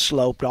insulation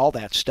sloped, all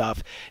that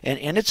stuff,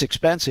 and it's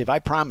expensive. I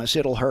promise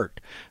it'll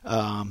hurt,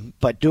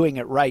 but doing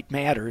it right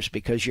matters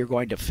because you're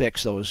going to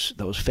fix those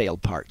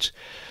failed parts.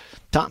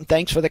 Tom,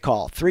 thanks for the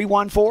call.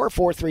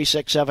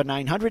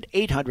 314-436-7900,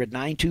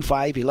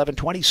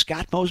 800-925-1120.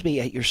 Scott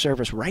Mosby at your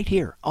service right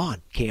here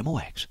on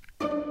KMOX.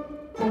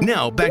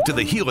 Now back to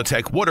the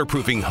Helitech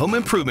Waterproofing Home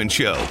Improvement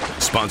Show,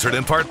 sponsored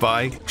in part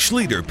by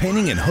Schlieder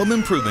Painting and Home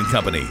Improvement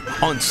Company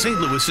on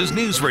St. Louis's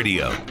News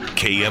Radio,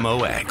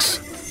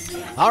 KMOX.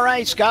 All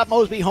right, Scott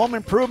Mosby, Home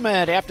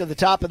Improvement. After the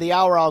top of the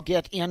hour, I'll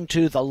get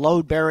into the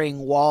load-bearing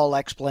wall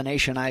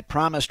explanation I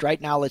promised. Right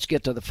now, let's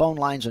get to the phone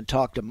lines and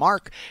talk to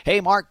Mark.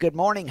 Hey, Mark, good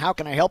morning. How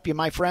can I help you,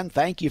 my friend?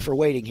 Thank you for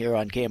waiting here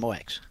on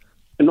KMOX.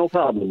 No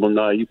problem. When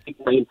you piqued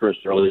my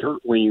interest earlier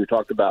when you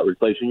talked about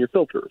replacing your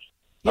filters.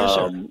 Yes,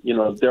 sir.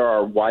 There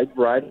are a wide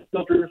variety of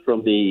filters,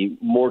 from the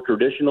more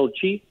traditional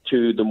cheap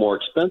to the more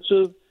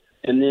expensive.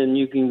 And then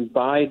you can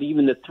buy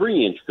even the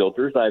 3-inch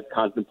filters I've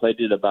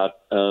contemplated about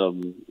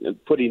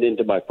putting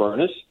into my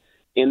furnace.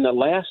 And the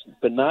last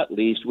but not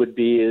least would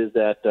be is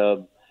that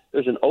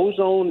there's an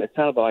ozone, it's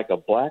kind of like a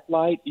black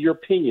light. Your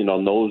opinion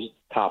on those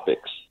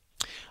topics?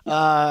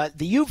 The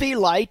UV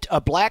light, a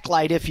black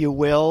light, if you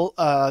will,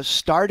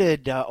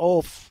 started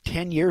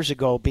 10 years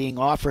ago being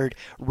offered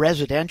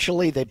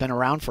residentially. They've been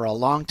around for a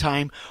long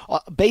time.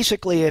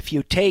 Basically, if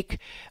you take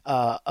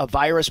a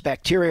virus,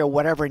 bacteria,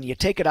 whatever, and you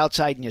take it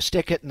outside and you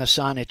stick it in the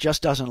sun, it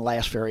just doesn't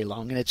last very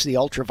long. And it's the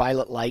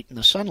ultraviolet light and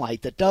the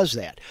sunlight that does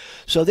that.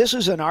 So this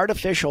is an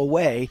artificial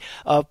way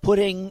of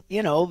putting,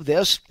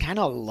 this kind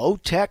of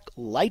low-tech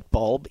light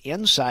bulb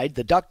inside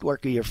the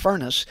ductwork of your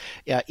furnace.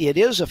 It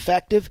is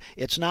effective.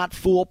 It's not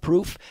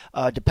foolproof,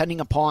 depending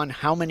upon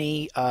how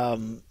many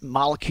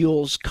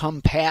molecules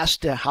come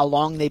past, how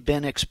long they've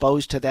been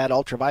exposed to that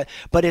ultraviolet.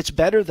 But it's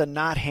better than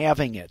not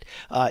having it.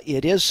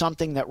 It is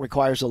something that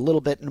requires a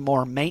little bit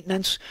more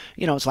maintenance.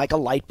 It's like a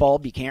light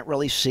bulb. You can't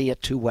really see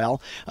it too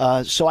well.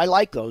 So I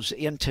like those.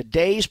 In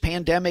today's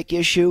pandemic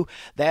issue,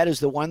 that is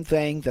the one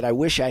thing that I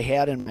wish I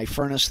had in my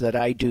furnace that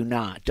I do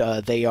not.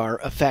 They are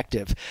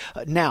effective.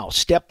 Now,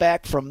 step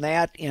back from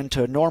that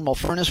into normal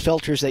furnace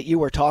filters that you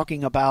were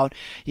talking about.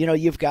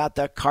 You've got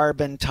the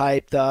carbon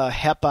type, the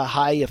HEPA,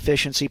 high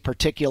efficiency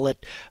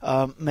particulate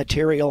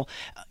material.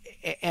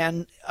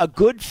 And a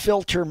good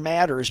filter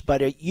matters,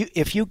 but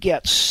if you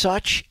get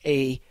such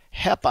a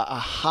HEPA, a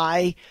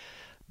high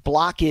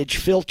blockage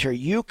filter,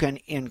 you can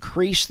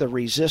increase the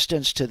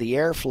resistance to the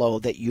airflow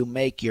that you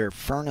make your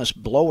furnace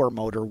blower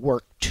motor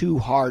work too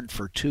hard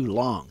for too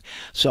long.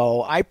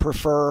 So I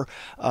prefer,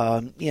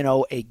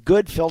 a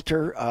good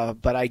filter,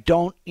 but I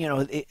don't,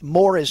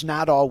 more is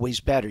not always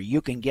better.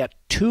 You can get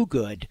too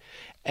good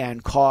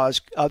and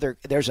cause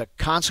there's a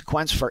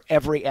consequence for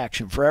every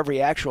action. For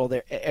every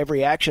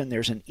action,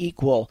 there's an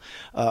equal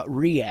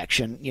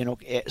reaction.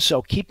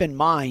 So keep in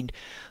mind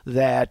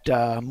that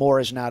more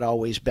is not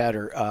always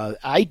better.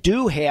 I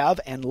do have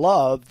and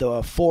love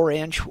the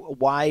 4-inch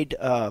wide,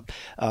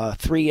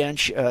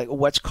 3-inch,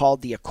 what's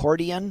called the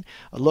accordion.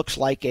 It looks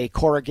like a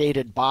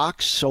corrugated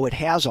box, so it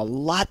has a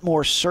lot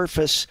more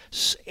surface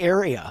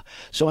area.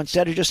 So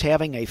instead of just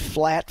having a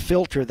flat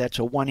filter that's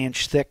a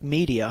 1-inch thick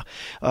media,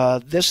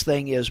 this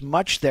thing is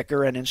much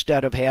thicker, and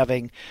instead of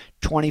having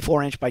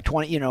 24-inch by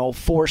 20,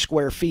 4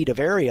 square feet of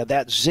area,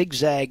 that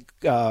zigzag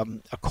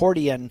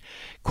accordion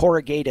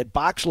corrugated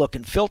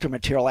box-looking filter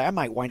material, I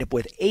might wind up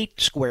with 8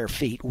 square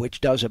feet,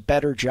 which does a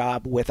better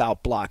job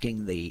without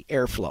blocking the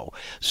airflow.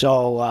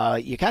 So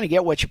you kind of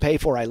get what you pay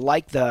for. I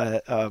like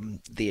the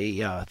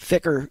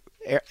thicker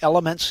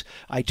elements.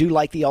 I do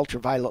like the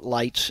ultraviolet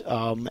lights,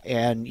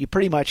 and you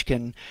pretty much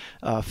can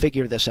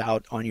figure this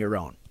out on your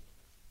own.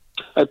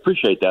 I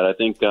appreciate that. I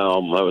think I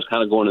was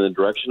kind of going in the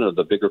direction of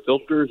the bigger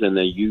filters and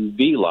the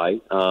UV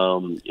light.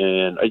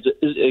 And is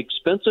it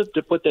expensive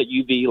to put that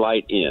UV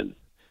light in?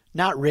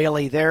 Not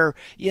really.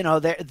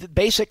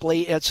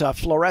 Basically it's a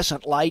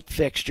fluorescent light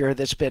fixture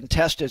that's been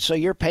tested, so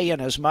you're paying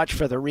as much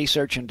for the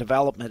research and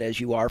development as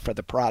you are for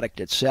the product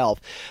itself.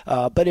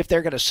 But if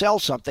they're going to sell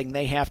something,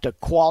 they have to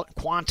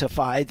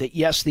quantify that,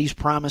 yes, these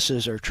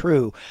promises are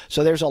true.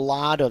 So there's a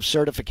lot of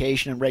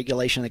certification and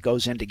regulation that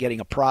goes into getting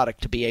a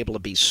product to be able to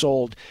be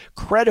sold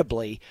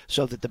credibly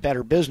so that the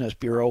Better Business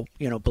Bureau,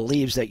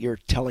 believes that you're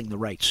telling the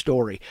right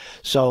story.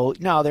 So,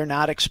 no, they're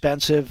not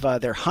expensive.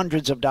 They're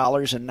hundreds of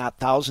dollars and not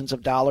thousands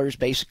of dollars.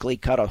 Basically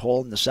cut a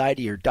hole in the side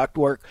of your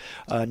ductwork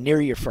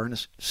near your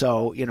furnace.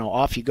 So,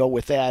 off you go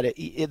with that.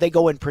 They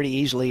go in pretty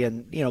easily.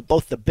 And,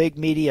 both the big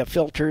media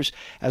filters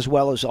as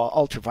well as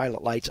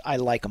ultraviolet lights, I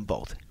like them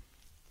both.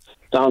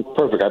 Sounds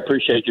perfect. I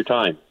appreciate your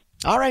time.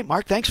 All right,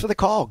 Mark, thanks for the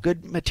call.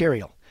 Good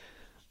material.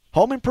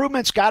 Home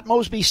Improvement, Scott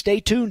Mosby. Stay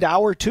tuned.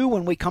 Hour 2.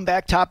 When we come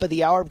back, top of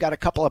the hour, I've got a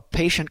couple of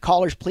patient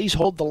callers. Please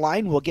hold the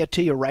line. We'll get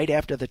to you right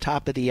after the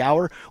top of the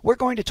hour. We're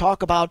going to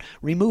talk about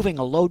removing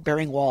a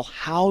load-bearing wall,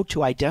 how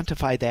to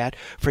identify that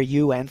for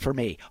you and for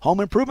me. Home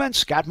Improvement,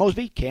 Scott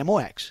Mosby,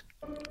 KMOX.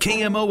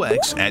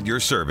 KMOX at your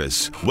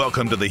service.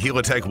 Welcome to the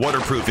Helitech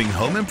Waterproofing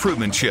Home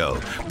Improvement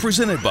Show,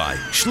 presented by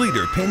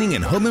Schleter Painting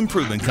and Home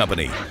Improvement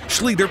Company.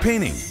 Schleter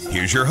Painting.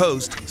 Here's your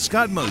host,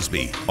 Scott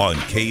Mosby, on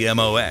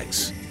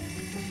KMOX.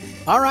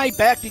 All right,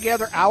 back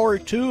together, hour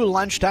 2,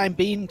 lunchtime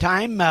bean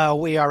time.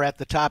 We are at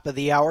the top of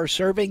the hour,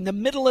 serving the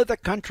middle of the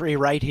country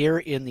right here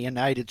in the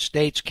United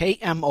States.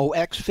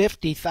 KMOX,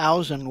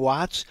 50,000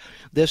 watts.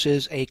 This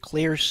is a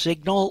clear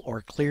signal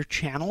or clear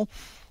channel.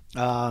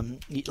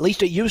 At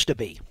least it used to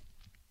be.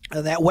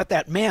 What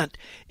that meant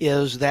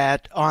is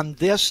that on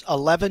this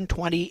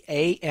 1120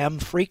 AM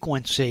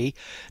frequency,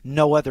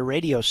 no other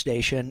radio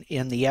station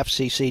in the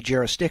FCC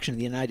jurisdiction of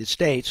the United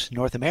States,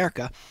 North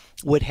America,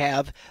 would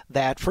have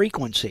that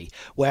frequency.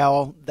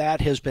 Well, that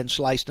has been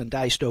sliced and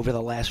diced over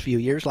the last few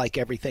years, like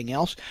everything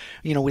else,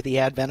 with the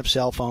advent of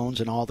cell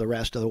phones and all the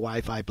rest of the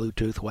Wi-Fi,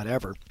 Bluetooth,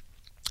 whatever.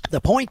 The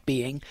point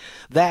being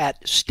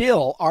that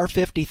still our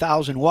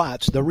 50,000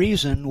 watts, the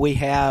reason we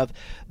have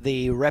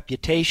the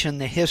reputation,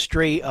 the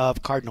history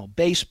of Cardinal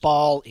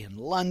baseball in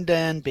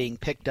London, being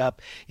picked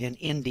up in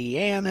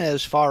Indiana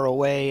as far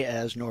away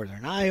as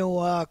northern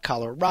Iowa,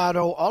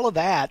 Colorado, all of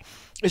that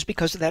is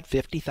because of that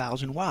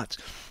 50,000 watts.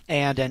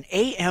 And an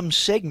AM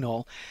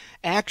signal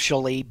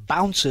actually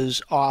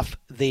bounces off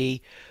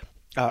the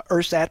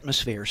Earth's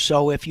atmosphere.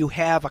 So if you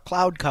have a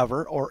cloud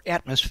cover or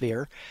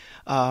atmosphere,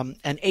 an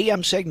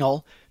AM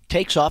signal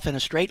takes off in a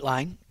straight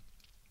line,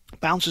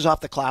 bounces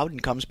off the cloud,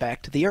 and comes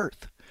back to the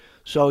Earth.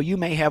 So you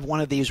may have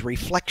one of these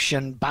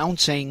reflection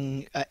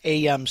bouncing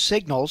AM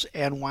signals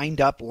and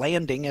wind up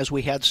landing, as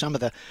we had some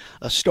of the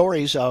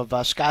stories of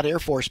Scott Air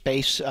Force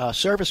Base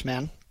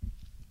servicemen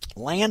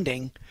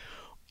landing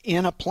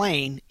in a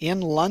plane in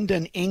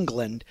London,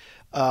 England,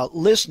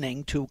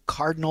 listening to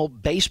Cardinal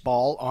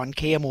baseball on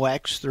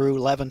KMOX through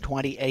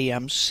 1120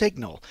 AM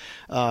signal.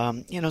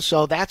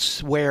 So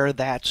that's where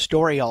that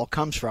story all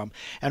comes from,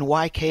 and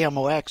why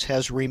KMOX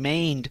has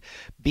remained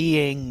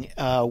being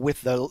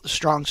with the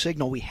strong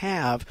signal we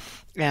have,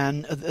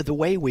 and the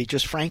way we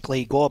just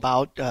frankly go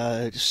about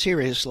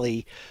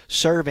seriously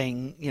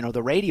serving,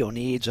 the radio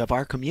needs of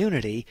our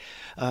community.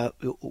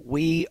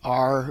 We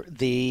are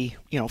the,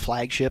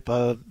 flagship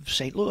of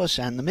St. Louis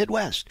and the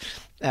Midwest.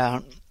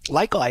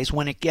 Likewise,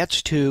 when it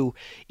gets to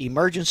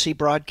emergency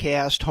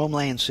broadcast,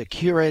 homeland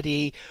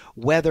security,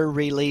 weather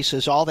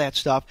releases, all that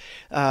stuff,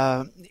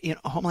 the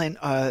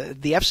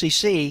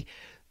FCC,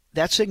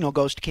 that signal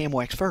goes to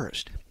KMOX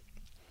first.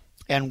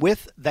 And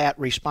with that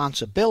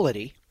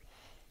responsibility,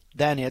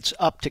 then it's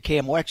up to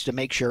KMOX to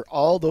make sure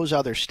all those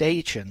other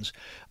stations,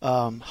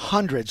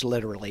 hundreds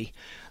literally,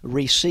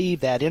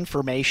 receive that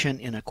information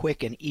in a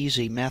quick and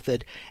easy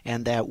method,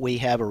 and that we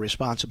have a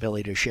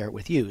responsibility to share it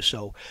with you.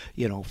 So,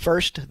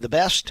 first, the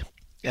best,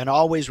 and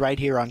always right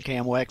here on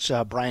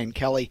KMOX, Brian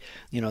Kelly,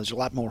 there's a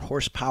lot more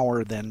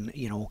horsepower than,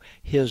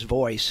 his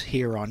voice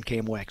here on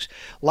KMOX.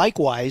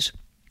 Likewise,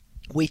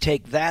 we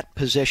take that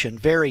position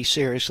very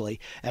seriously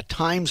at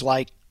times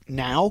like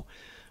now,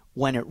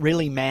 when it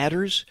really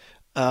matters.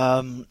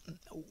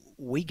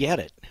 We get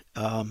it.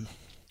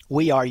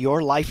 We are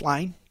your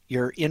lifeline,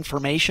 your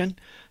information,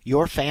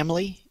 your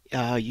family.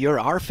 You're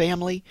our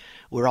family.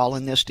 We're all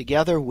in this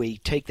together. We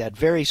take that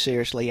very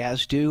seriously,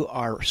 as do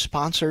our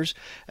sponsors,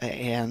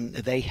 and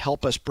they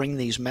help us bring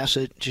these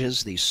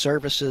messages, these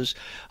services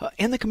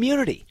in the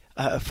community.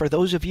 For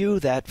those of you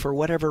that, for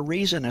whatever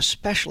reason,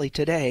 especially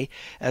today,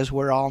 as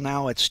we're all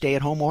now at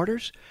stay-at-home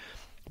orders,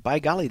 by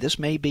golly, this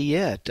may be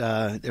it.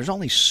 There's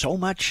only so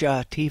much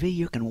TV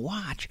you can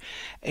watch,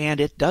 and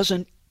it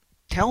doesn't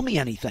tell me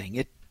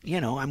anything.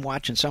 I'm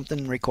watching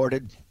something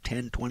recorded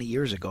 10, 20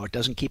 years ago. It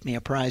doesn't keep me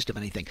apprised of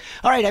anything.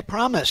 All right, I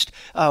promised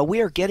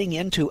we are getting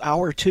into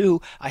hour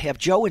 2. I have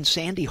Joe and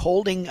Sandy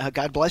holding.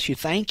 God bless you.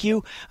 Thank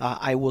you.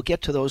 I will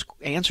get to those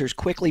answers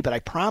quickly, but I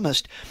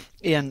promised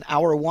in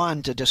hour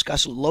 1 to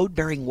discuss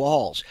load-bearing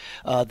walls.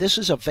 This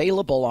is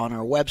available on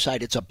our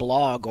website. It's a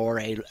blog or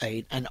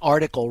an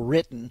article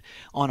written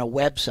on a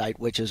website,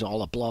 which is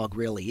all a blog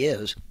really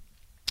is.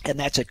 and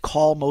that's at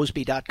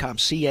callmosby.com,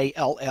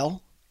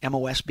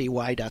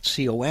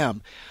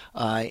 CALLMOSBY.com,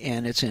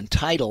 and it's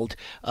entitled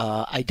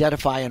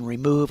Identify and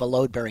Remove a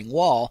Load-Bearing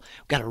Wall.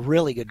 We've got a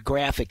really good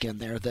graphic in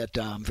there that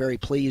I'm very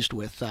pleased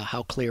with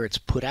how clear it's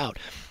put out.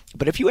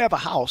 But if you have a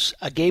house,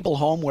 a gable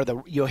home where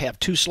you have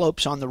two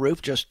slopes on the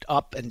roof, just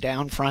up and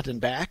down, front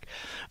and back,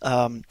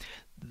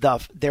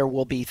 there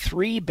will be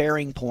 3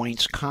 bearing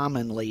points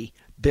commonly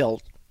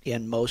built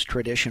in most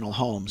traditional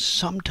homes,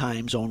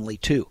 sometimes only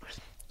 2.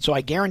 So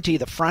I guarantee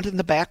the front and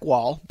the back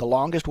wall, the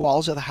longest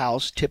walls of the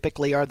house,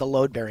 typically are the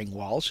load-bearing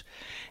walls.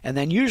 And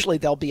then usually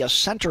there'll be a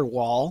center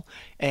wall.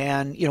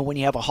 And, when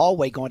you have a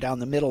hallway going down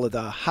the middle of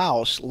the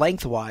house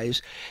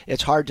lengthwise,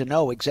 it's hard to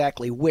know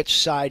exactly which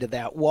side of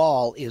that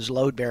wall is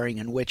load-bearing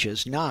and which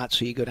is not.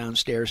 So you go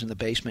downstairs in the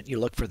basement, you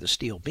look for the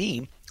steel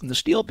beam. And the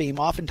steel beam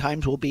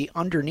oftentimes will be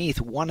underneath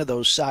one of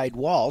those side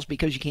walls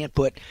because you can't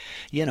put,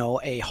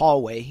 a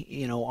hallway,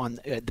 on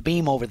the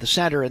beam over the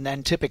center and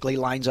then typically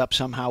lines up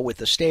somehow with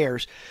the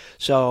stairs.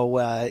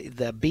 So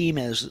the beam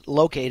is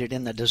located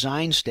in the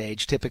design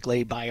stage,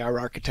 typically by our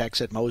architects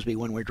at Mosby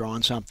when we're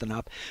drawing something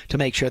up, to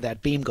make sure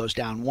that beam goes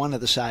down one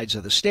of the sides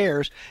of the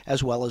stairs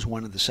as well as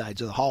one of the sides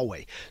of the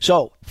hallway.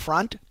 So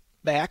front,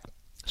 back,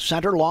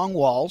 center long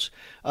walls.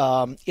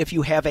 If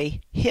you have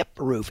a hip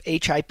roof,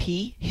 HIP,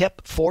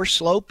 hip, 4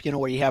 slope,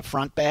 where you have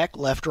front, back,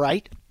 left,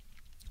 right,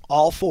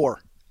 all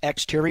 4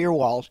 exterior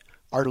walls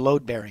are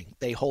load bearing.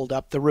 They hold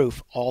up the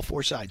roof, all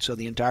 4 sides, so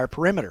the entire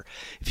perimeter.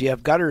 If you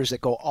have gutters that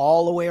go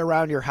all the way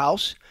around your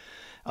house,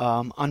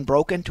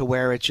 unbroken to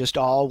where it's just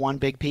all one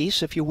big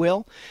piece, if you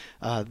will,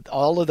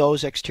 all of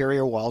those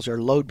exterior walls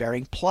are load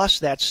bearing, plus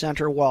that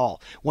center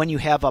wall. When you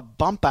have a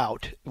bump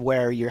out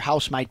where your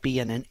house might be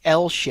in an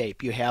L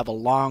shape, you have a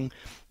long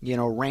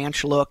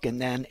ranch look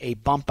and then a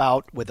bump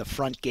out with a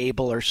front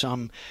gable or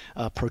some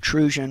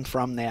protrusion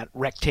from that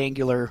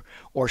rectangular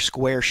or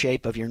square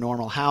shape of your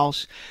normal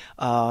house.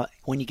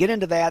 When you get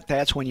into that,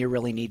 that's when you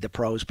really need the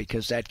pros,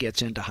 because that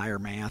gets into higher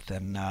math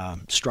and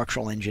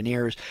structural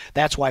engineers.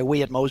 That's why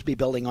we at Mosby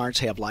Building Arts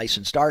have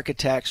licensed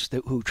architects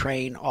who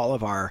train all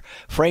of our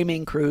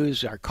framing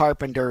crews, our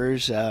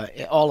carpenters,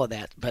 all of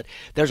that. But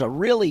there's a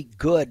really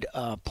good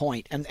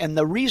point. And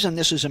the reason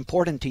this is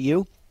important to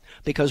you,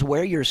 because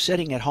where you're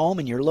sitting at home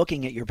and you're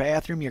looking at your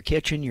bathroom, your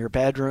kitchen, your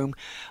bedroom,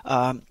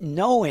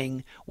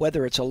 knowing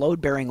whether it's a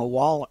load-bearing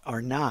wall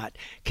or not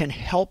can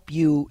help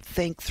you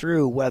think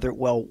through whether,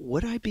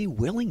 would I be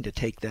willing to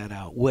take that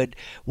out? Would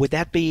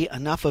that be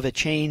enough of a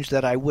change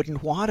that I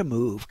wouldn't want to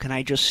move? Can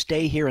I just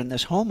stay here in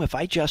this home if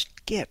I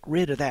just get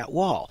rid of that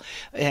wall?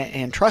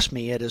 And trust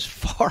me, it is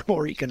far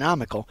more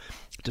economical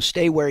to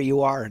stay where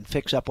you are and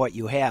fix up what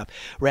you have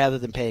rather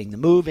than paying the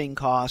moving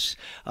costs,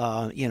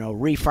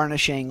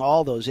 refurnishing,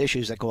 all those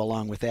issues that go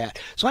along with that.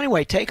 So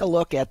anyway, take a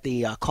look at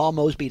the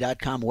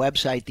callmosby.com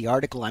website. The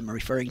article I'm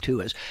referring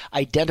to is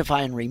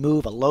Identify and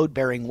Remove a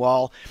Load-Bearing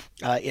Wall.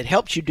 It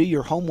helps you do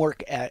your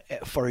homework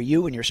for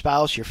you and your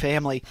spouse, your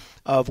family,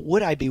 of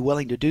would I be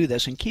willing to do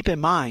this? And keep in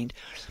mind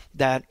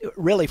that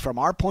really from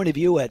our point of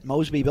view at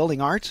Mosby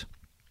Building Arts,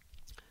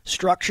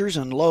 structures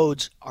and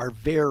loads are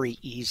very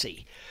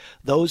easy.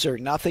 Those are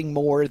nothing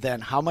more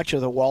than how much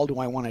of the wall do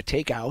I want to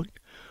take out,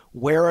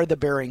 where are the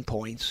bearing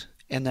points,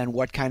 and then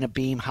what kind of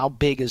beam, how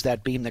big is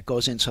that beam that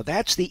goes in. So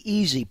that's the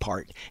easy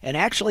part. And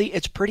actually,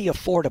 it's pretty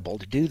affordable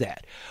to do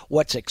that.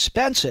 What's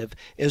expensive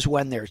is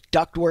when there's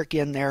ductwork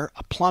in there,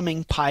 a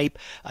plumbing pipe,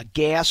 a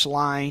gas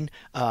line,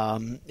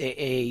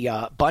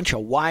 a bunch of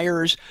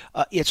wires.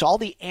 It's all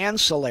the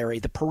ancillary,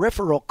 the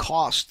peripheral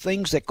costs,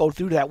 things that go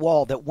through that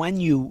wall, that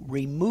when you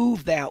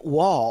remove that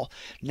wall,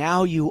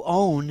 now you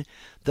own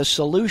the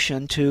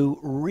solution to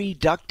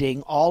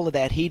reducting all of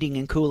that heating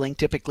and cooling,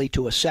 typically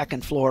to a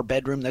second floor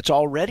bedroom that's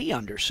already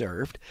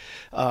underserved.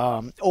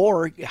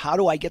 Or how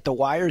do I get the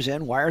wires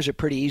in? Wires are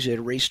pretty easy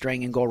to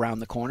restring and go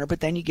around the corner,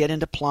 but then you get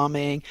into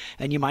plumbing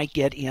and you might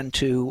get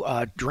into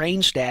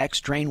drain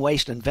stacks, drain,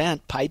 waste, and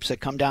vent pipes that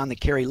come down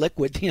that carry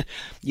liquid.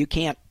 You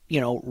can't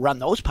run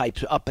those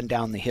pipes up and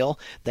down the hill.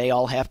 They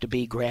all have to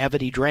be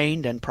gravity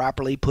drained and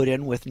properly put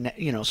in with,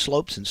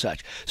 slopes and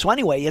such. So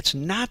anyway, it's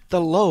not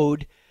the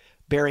load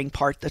bearing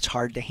part that's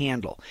hard to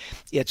handle.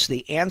 It's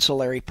the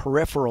ancillary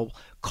peripheral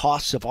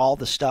costs of all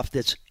the stuff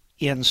that's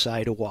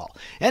inside a wall.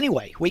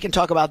 Anyway, we can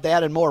talk about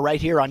that and more right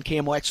here on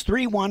KMOX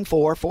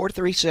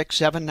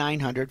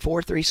 314-436-7900,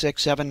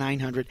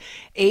 436-7900,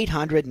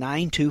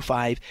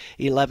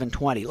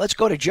 800-925-1120. Let's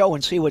go to Joe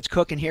and see what's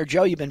cooking here.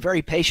 Joe, you've been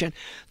very patient.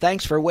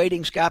 Thanks for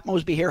waiting. Scott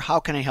Mosby here. How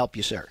can I help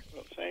you, sir?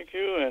 Well, thank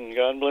you, and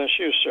God bless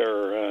you,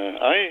 sir.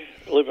 I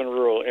live in a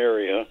rural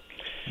area.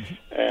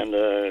 And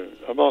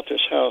I bought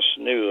this house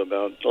new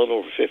about a little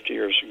over 50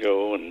 years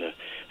ago and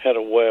had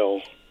a well.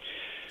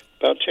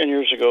 About 10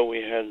 years ago,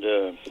 we had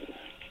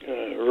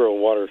rural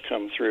water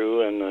come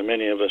through, and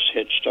many of us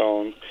hitched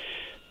on.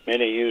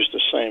 Many used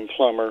the same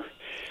plumber.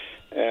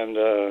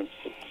 And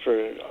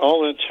for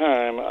all that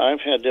time,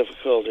 I've had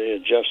difficulty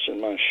adjusting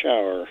my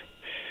shower.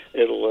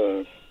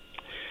 It'll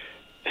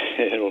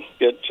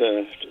get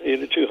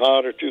either too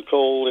hot or too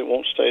cold. It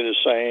won't stay the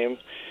same.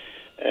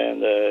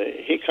 And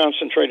he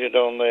concentrated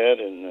on that,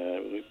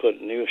 and we put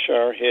a new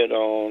shower head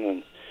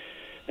on,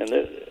 and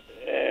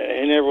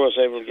he never was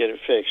able to get it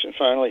fixed. And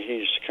finally,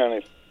 he's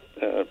kind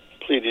of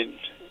pleaded,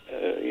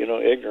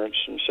 ignorance,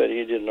 and said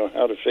he didn't know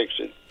how to fix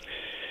it.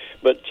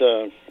 But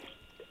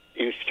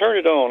you turn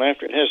it on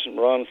after it hasn't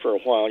run for a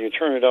while. You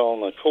turn it on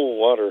the cold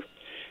water,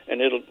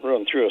 and it'll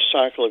run through a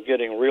cycle of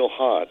getting real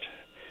hot.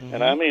 Mm-hmm.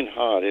 And I mean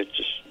hot. It's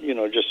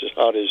just as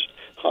hot as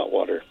hot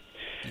water.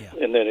 Yeah.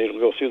 And then it'll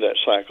go through that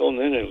cycle, and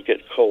then it'll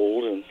get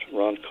cold and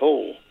run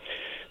cold.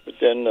 But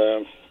then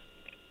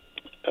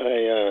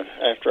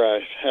after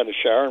I had a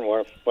shower and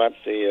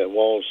wiped the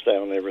walls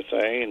down and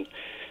everything, and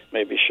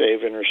maybe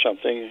shaving or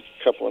something, a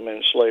couple of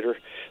minutes later,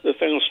 the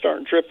thing will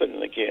start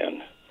dripping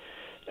again.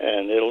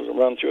 And it'll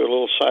run through a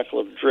little cycle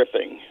of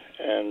dripping.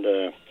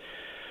 And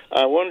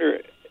I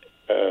wonder,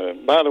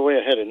 by the way,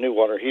 I had a new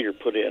water heater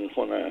put in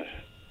when I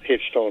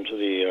hitched on to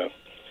the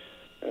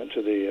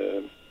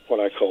what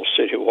I call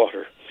city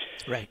water.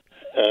 Right.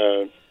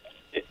 Can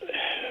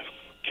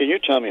you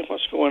tell me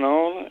what's going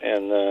on,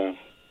 and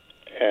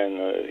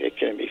it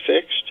can be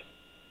fixed?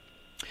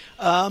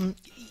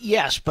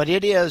 Yes, but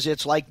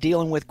it's like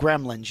dealing with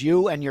gremlins.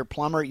 You and your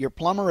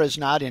plumber is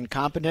not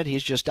incompetent.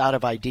 He's just out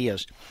of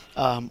ideas.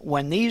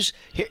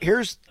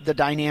 Here's the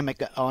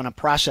dynamic on a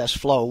process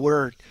flow.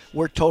 We're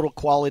total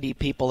quality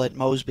people at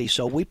Mosby,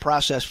 so we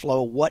process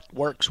flow what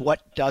works,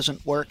 what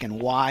doesn't work,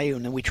 and why,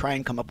 and then we try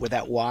and come up with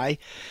that why.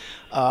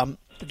 Do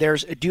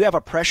you have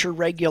a pressure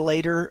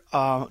regulator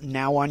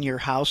now on your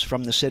house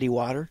from the city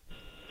water?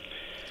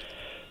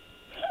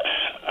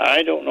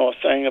 I don't know a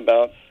thing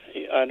about.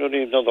 I don't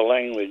even know the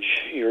language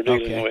you're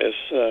dealing with.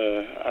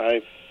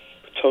 I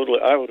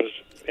was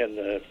in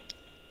the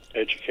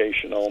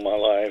education all my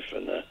life,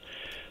 and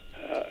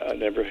I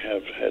never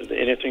have had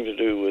anything to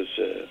do with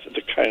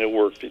the kind of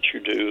work that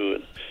you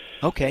do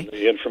and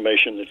the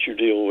information that you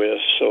deal with.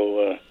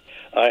 So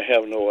I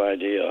have no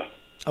idea.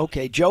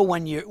 Okay, Joe,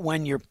 when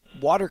your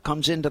water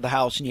comes into the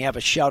house and you have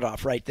a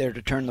shut-off right there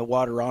to turn the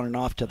water on and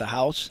off to the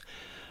house,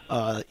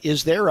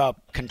 is there a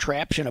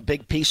contraption, a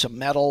big piece of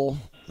metal,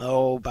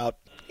 about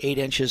 8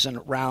 inches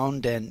and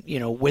round, and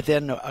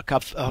within a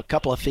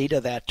couple of feet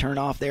of that turn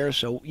off there?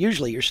 So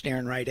usually you're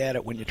staring right at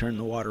it when you turn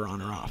the water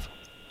on or off.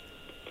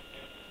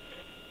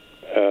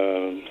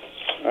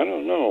 I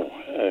don't know.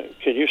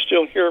 Can you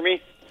still hear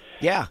me?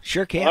 Yeah,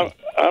 sure can.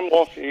 I'm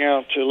walking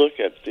out to look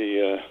at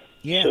the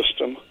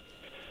system.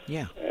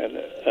 Yeah. And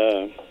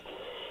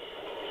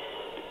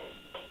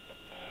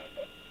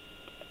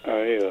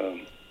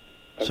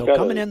so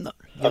coming in,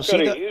 I've got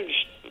a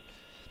huge.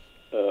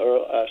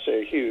 I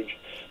say huge.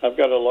 I've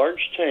got a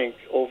large tank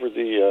over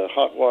the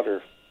hot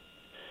water.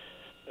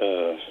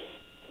 The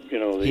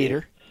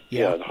heater.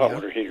 Yeah, the hot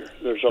water heater.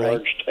 There's a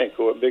large tank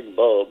with a big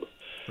bulb,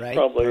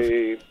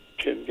 probably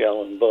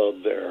 10-gallon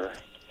bulb there,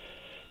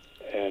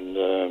 and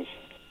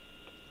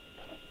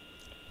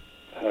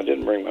I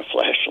didn't bring my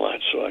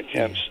flashlight, so I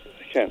can't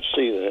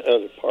see the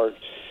other part.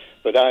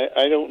 But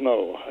I don't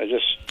know. I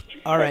just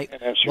can't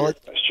answer your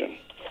question.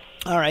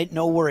 All right,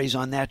 no worries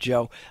on that,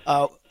 Joe.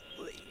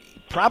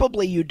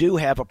 Probably you do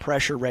have a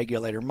pressure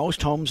regulator.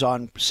 Most homes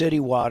on city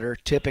water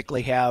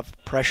typically have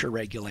pressure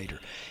regulator,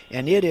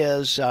 and it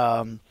is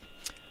it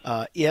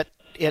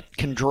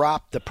can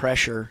drop the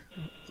pressure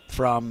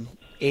from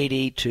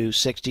 80 to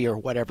 60 or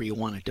whatever you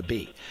want it to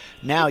be.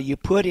 Now you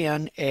put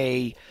in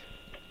a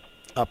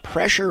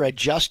pressure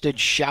adjusted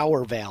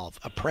shower valve,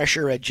 a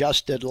pressure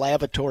adjusted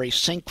lavatory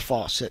sink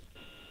faucet,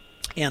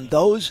 and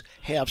those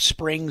have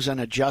springs and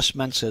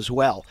adjustments as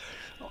well.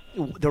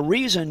 The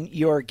reason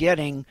you're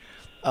getting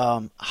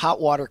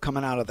hot water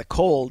coming out of the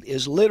cold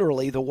is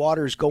literally the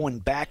water's going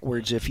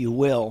backwards, if you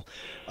will,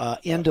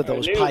 into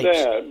those pipes. I knew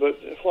that, but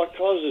what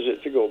causes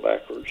it to go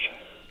backwards?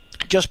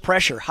 Just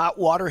pressure. Hot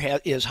water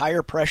is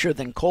higher pressure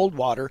than cold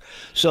water,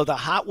 so the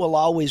hot will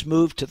always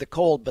move to the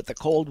cold, but the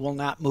cold will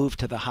not move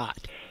to the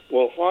hot.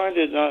 Well, why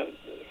did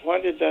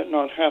that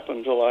not happen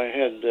until I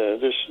had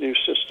this new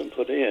system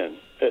put in?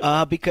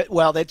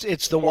 Because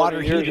it's the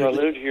water heater. I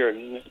lived here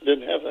and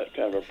didn't have that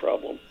kind of a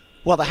problem.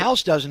 Well, the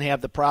house doesn't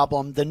have the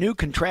problem. The new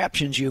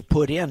contraptions you've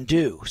put in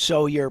do.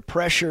 So your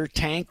pressure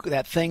tank,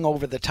 that thing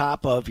over the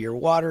top of your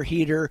water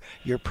heater,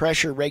 your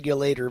pressure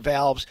regulator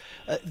valves.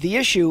 The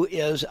issue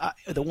is,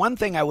 the one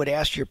thing I would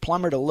ask your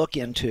plumber to look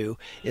into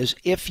is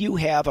if you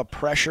have a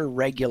pressure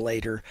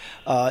regulator,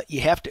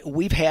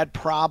 we've had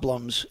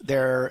problems.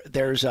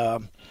 There's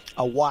a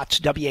Watts,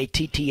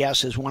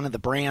 WATTS is one of the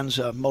brands.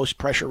 Most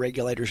pressure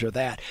regulators are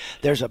that.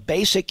 There's a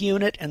basic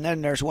unit, and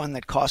then there's one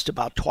that costs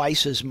about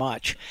twice as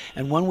much.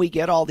 And when we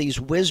get all these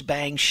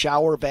whiz-bang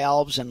shower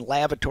valves and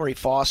lavatory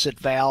faucet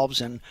valves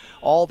and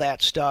all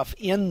that stuff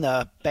in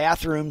the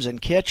bathrooms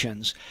and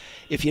kitchens,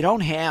 if you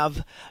don't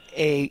have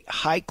a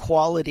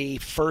high-quality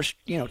first,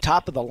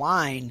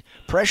 top-of-the-line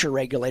pressure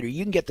regulator,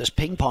 you can get this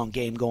ping-pong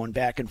game going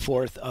back and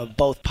forth of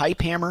both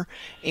pipe hammer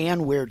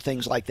and weird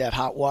things like that,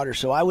 hot water.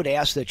 So I would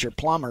ask that your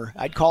plumber,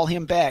 I'd call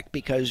him back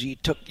because you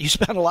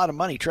spent a lot of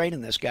money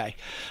training this guy.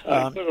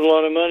 I put a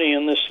lot of money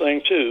in this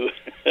thing, too.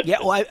 Yeah,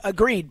 well, I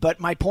agreed. But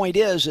my point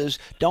is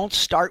don't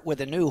start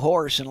with a new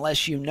horse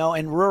unless you know.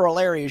 In rural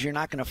areas, you're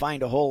not going to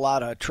find a whole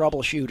lot of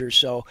troubleshooters.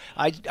 So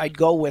I'd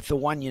go with the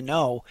one you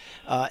know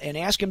and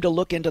ask him to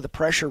look into the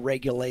pressure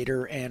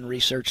regulator and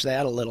research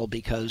that a little,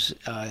 because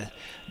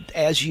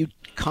as you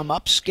come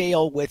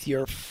upscale with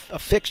your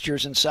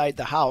fixtures inside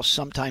the house,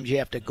 sometimes you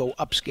have to go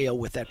upscale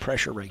with that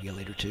pressure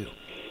regulator too.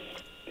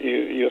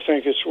 You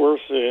think it's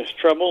worth the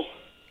trouble?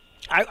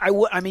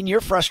 I mean, your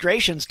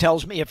frustrations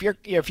tells me if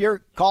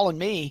you're calling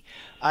me,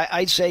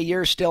 I'd say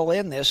you're still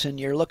in this and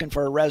you're looking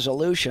for a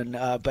resolution.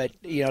 But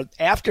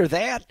after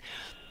that,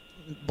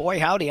 boy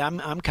howdy,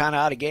 I'm kind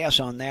of out of gas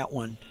on that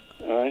one.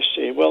 I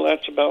see. Well,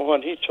 that's about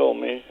what he told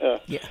me.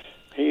 Yeah.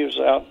 He was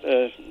out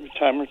a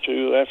time or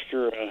two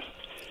after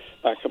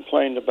I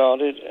complained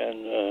about it,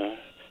 and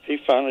he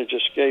finally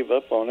just gave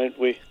up on it.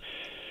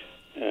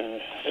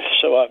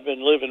 So I've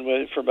been living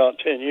with it for about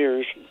 10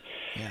 years.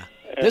 Yeah.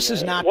 And, this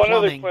is not one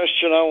plumbing. Other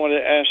question I want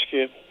to ask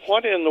you: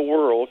 what in the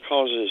world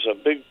causes a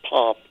big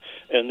pop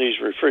in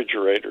these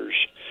refrigerators?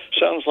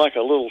 Sounds like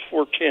a little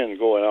 410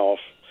 going off.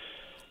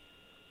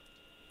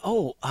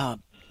 Oh,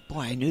 boy,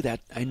 I knew that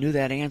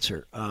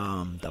answer.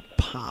 The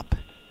pop.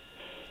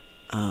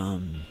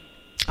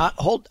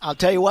 I'll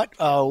tell you what.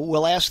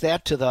 We'll ask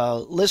that to the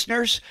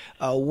listeners.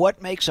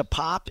 What makes a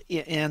pop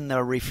in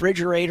the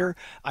refrigerator?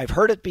 I've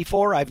heard it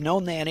before. I've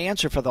known that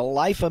answer for the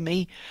life of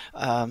me.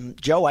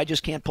 Joe, I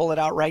just can't pull it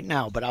out right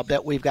now, but I'll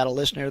bet we've got a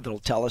listener that'll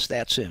tell us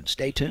that soon.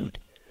 Stay tuned.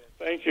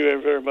 Thank you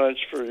very much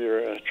for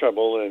your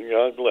trouble, and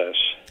God bless.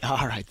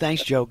 All right.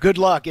 Thanks, Joe. Good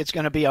luck. It's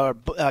going to be a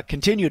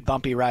continued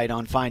bumpy ride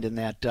on finding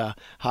that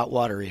hot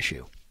water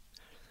issue.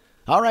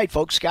 All right,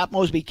 folks. Scott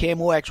Mosby,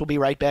 KMOX, will be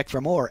right back for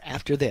more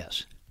after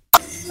this.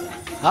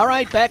 All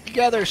right, back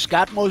together.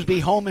 Scott Mosby,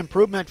 Home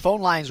Improvement.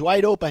 Phone lines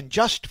wide open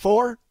just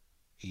for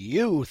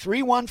you.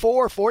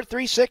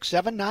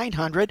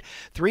 314-436-7900,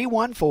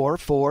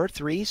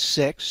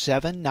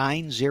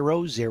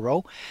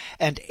 314-436-7900,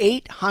 and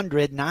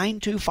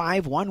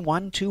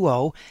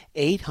 800-925-1120,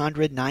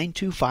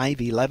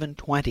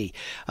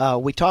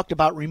 800-925-1120. We talked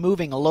about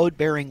removing a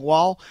load-bearing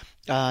wall.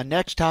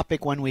 Next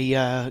topic, when we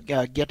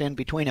get in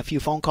between a few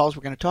phone calls,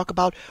 we're going to talk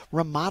about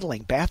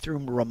remodeling,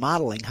 bathroom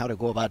remodeling, how to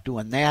go about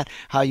doing that,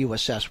 how you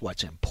assess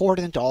what's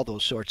important, all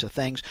those sorts of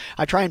things.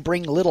 I try and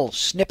bring little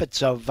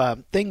snippets of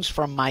things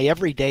from my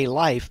everyday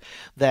life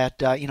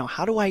that,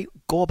 how do I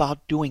go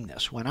about doing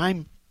this when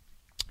I'm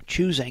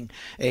choosing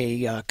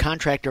a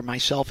contractor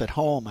myself at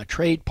home, a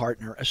trade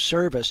partner, a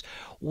service.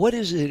 What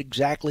is it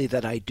exactly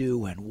that I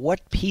do, and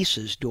what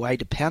pieces do I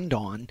depend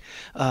on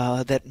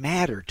that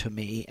matter to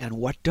me and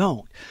what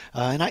don't?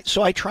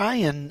 So I try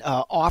and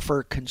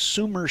offer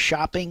consumer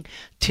shopping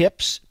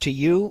tips to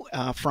you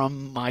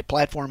from my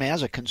platform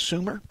as a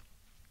consumer,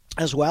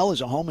 as well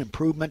as a home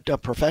improvement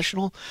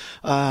professional.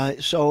 A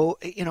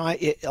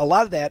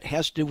lot of that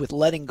has to do with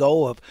letting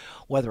go of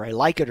whether I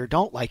like it or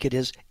don't like it.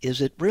 Is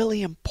it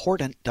really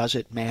important? Does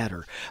it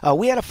matter?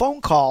 We had a phone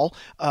call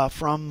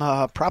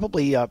from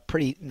probably a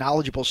pretty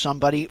knowledgeable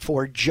somebody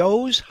for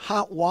Joe's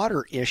hot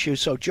water issue.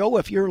 So, Joe,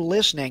 if you're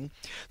listening,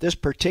 this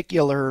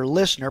particular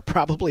listener,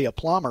 probably a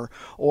plumber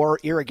or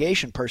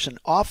irrigation person,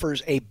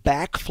 offers a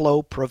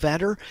backflow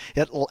preventer.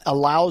 It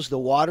allows the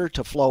water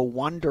to flow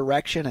one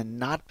direction and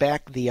not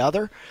back the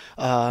other.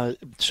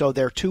 So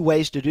there are two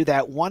ways to do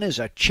that. One is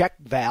a check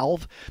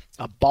valve,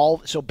 a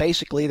ball. So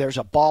basically there's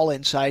a ball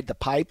inside the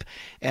pipe,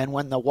 and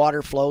when the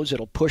water flows,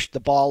 it'll push the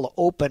ball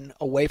open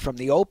away from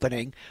the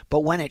opening.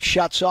 But when it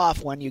shuts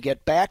off, when you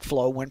get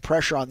backflow, when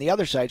pressure on the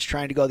other side is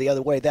trying to go the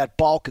other way, that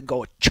ball can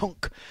go a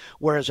chunk.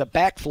 Whereas a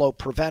backflow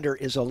preventer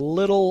is a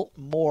little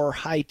more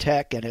high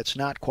tech, and it's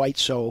not quite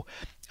so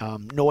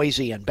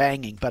noisy and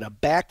banging, but a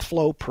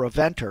backflow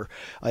preventer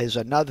is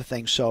another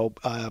thing. So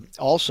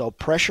also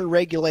pressure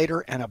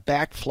regulator and a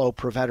backflow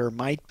preventer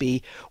might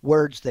be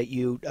words that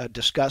you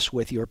discuss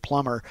with your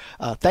plumber.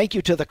 Thank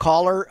you to the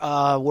caller.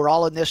 We're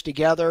all in this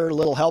together. A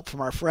little help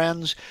from our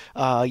friends.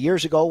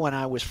 Years ago when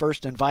I was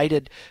first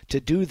invited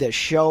to do this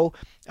show,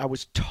 I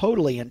was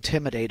totally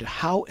intimidated.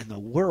 How in the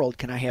world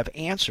can I have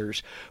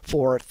answers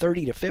for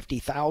 30 to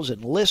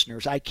 50,000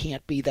 listeners? I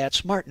can't be that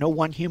smart. No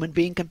one human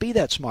being can be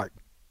that smart.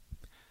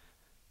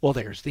 Well,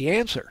 there's the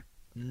answer.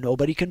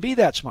 Nobody can be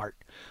that smart.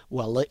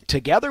 Well,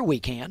 together we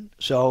can.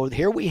 So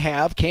here we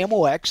have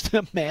KMOX,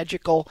 the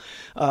magical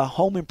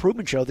home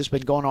improvement show that's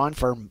been going on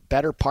for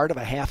better part of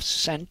a half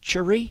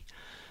century.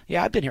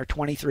 Yeah, I've been here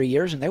 23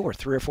 years, and there were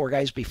 3 or 4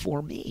 guys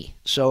before me.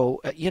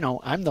 So,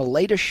 I'm the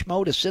latest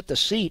schmo to sit the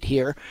seat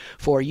here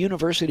for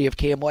University of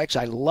KMOX.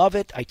 I love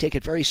it. I take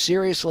it very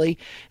seriously,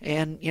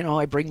 and,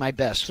 I bring my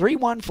best.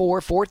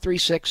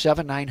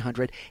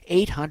 314-436-7900,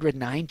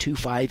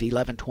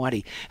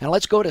 800-925-1120. And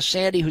let's go to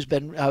Sandy, who's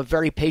been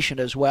very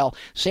patient as well.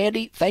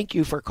 Sandy, thank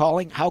you for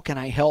calling. How can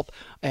I help,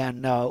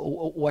 and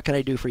what can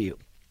I do for you?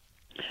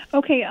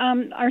 Okay,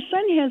 our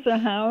son has a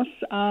house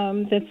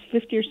that's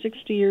 50 or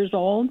 60 years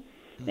old,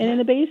 and in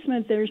the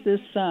basement there's this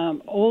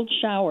old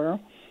shower,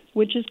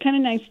 which is kind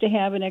of nice to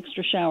have an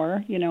extra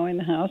shower, in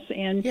the house,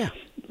 and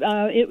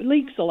it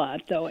leaks a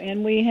lot, though.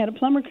 And we had a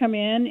plumber come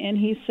in, and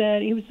he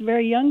said, he was a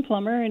very young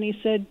plumber, and he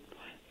said,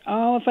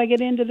 oh, if I get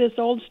into this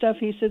old stuff,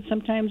 he said,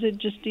 sometimes it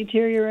just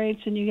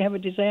deteriorates and you have a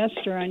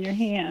disaster on your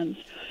hands.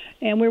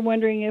 And we're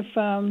wondering if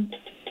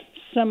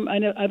some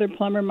other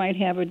plumber might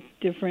have a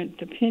different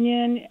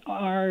opinion,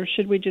 or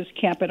should we just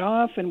cap it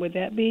off, and would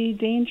that be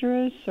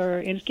dangerous? Or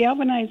it's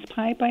galvanized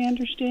pipe, I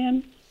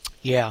understand.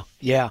 Yeah.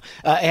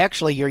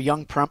 Actually, your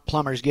young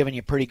plumber's giving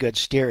you pretty good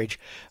steerage,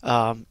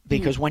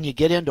 because when you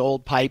get into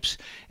old pipes,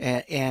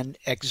 and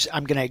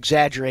I'm going to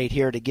exaggerate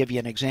here to give you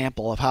an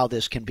example of how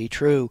this can be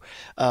true,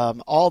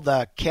 all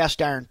the cast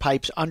iron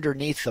pipes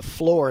underneath the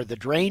floor, the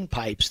drain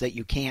pipes that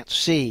you can't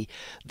see,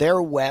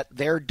 they're wet,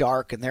 they're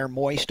dark, and they're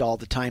moist all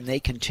the time. They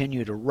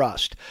continue to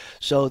rust.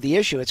 So the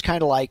issue, it's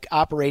kind of like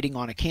operating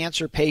on a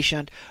cancer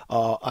patient,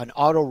 an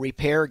auto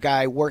repair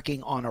guy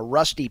working on a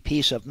rusty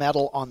piece of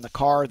metal on the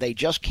car. They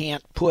just can't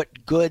put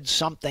good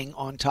something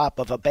on top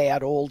of a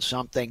bad old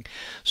something.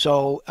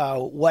 So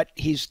what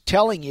he's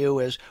telling you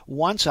is,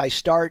 once I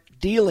start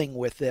dealing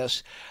with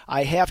this,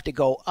 I have to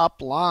go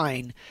up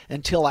line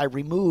until I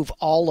remove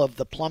all of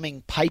the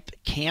plumbing pipe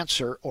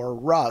cancer or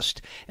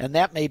rust, and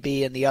that may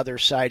be in the other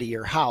side of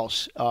your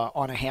house,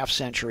 on a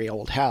half-century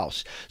old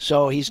house.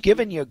 So he's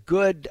given you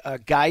good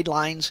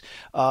guidelines,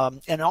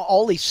 and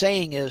all he's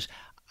saying is,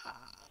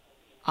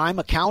 I'm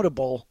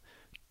accountable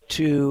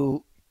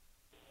to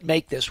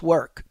make this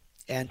work.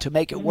 And to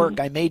make it work,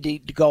 I may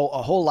need to go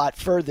a whole lot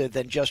further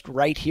than just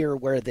right here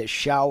where this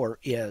shower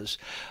is.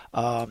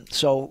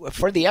 So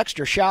for the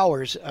extra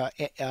showers,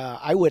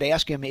 I would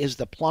ask him, is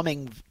the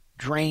plumbing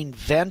drain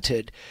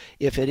vented?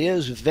 If it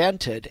is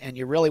vented and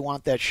you really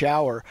want that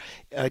shower,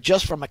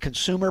 just from a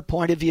consumer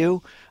point of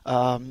view,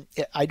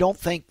 I don't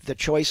think the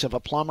choice of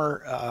a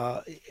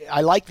plumber,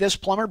 I like this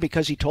plumber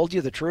because he told you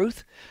the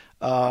truth.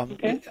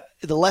 Okay.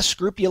 The less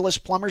scrupulous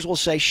plumbers will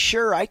say,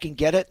 sure, I can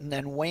get it, and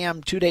then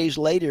wham, 2 days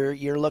later,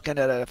 you're looking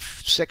at a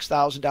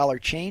 $6,000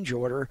 change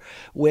order,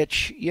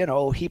 which,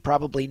 he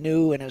probably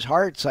knew in his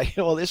heart, it's like,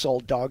 oh, this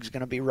old dog's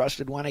going to be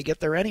rusted when I get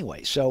there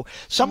anyway. So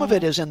some of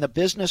it is in the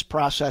business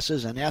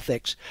processes and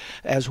ethics,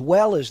 as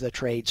well as the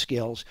trade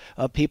skills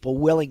of people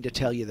willing to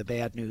tell you the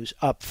bad news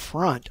up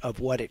front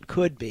of what it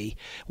could be,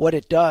 what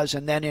it does,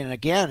 and then,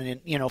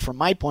 from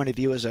my point of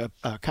view as a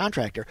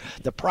contractor,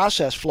 the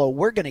process flow,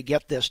 we're going to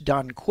get this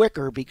done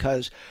quicker, because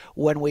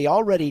when we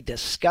already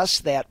discuss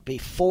that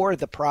before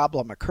the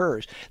problem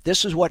occurs,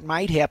 this is what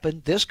might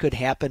happen, this could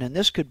happen, and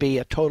this could be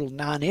a total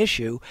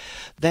non-issue,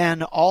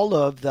 then all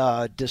of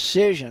the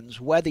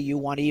decisions, whether you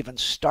want to even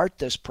start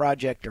this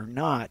project or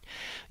not,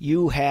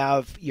 you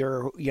have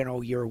your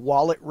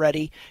wallet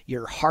ready,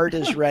 your heart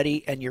is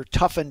ready, and you're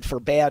toughened for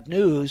bad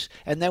news.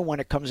 And then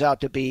when it comes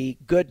out to be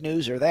good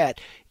news or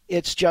that,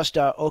 it's just,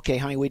 okay,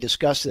 honey, we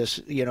discussed this,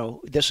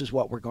 this is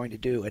what we're going to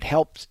do.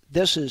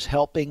 This is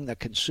helping the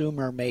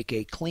consumer make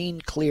a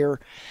clean, clear,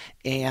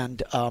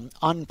 and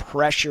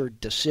unpressured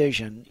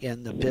decision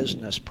in the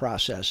business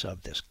process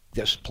of this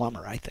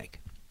plumber, I think.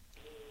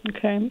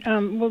 Okay.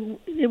 Well,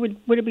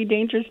 would it be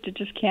dangerous to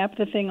just cap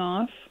the thing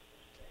off?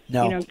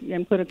 No.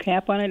 And put a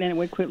cap on it, and it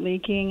would quit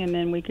leaking, and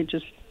then we could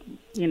just,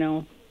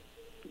 do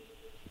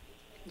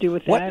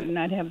with that and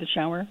not have the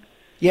shower?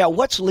 Yeah,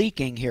 what's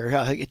leaking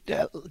here?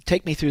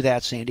 Take me through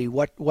that, Sandy.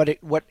 What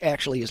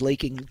actually is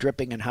leaking,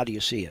 dripping, and how do you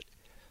see it?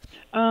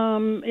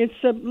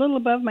 It's a little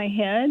above my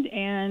head,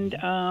 and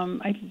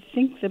I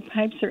think the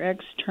pipes are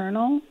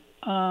external,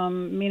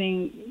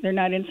 meaning they're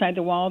not inside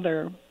the wall,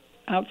 they're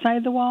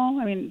outside the wall.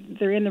 I mean,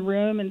 they're in the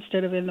room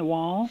instead of in the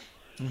wall.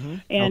 Mm-hmm.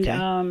 And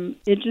okay.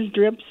 It just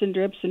drips and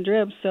drips and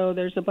drips. So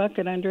there's a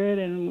bucket under it,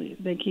 and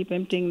they keep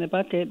emptying the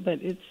bucket, but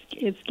it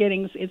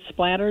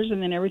splatters,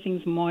 and then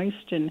everything's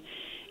moist, and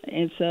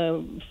it's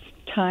a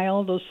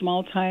tile, those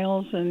small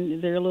tiles,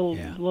 and they're little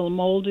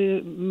mold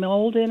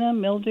in them,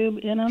 mildew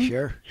in them.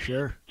 Sure.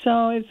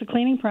 So it's a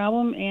cleaning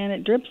problem, and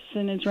it drips,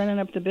 and it's running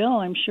up the bill,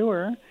 I'm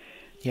sure.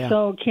 Yeah.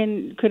 So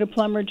could a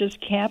plumber just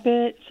cap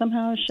it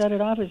somehow, shut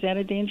it off? Is that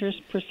a dangerous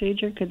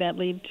procedure? Could that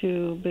lead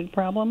to big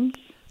problems?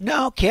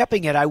 No,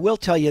 capping it, I will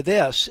tell you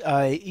this,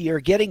 you're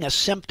getting a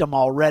symptom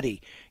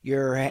already.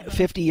 your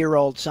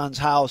 50-year-old son's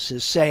house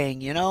is saying,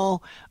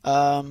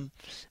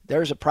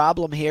 there's a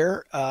problem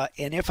here,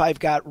 and if I've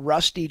got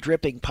rusty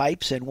dripping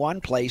pipes in one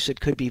place, it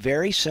could be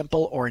very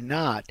simple or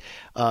not.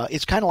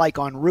 It's kind of like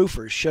on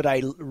roofers. Should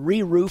I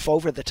re-roof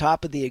over the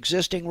top of the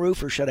existing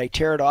roof, or should I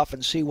tear it off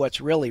and see what's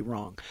really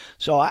wrong?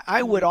 So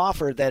I would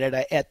offer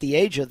that at the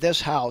age of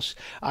this house,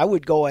 I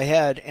would go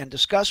ahead and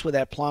discuss with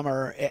that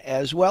plumber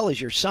as well as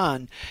your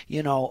son,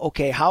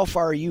 okay, how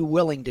far are you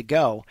willing to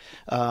go?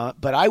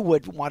 But I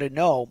would want to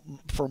know,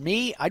 for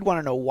me, I'd want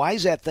to know, why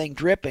is that thing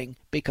dripping?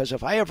 Because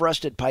if I have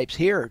rusted pipes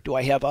here, do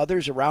I have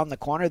others around the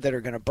corner that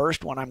are going to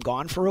burst when I'm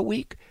gone for a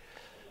week?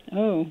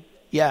 Oh.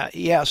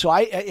 Yeah. So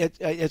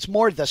it's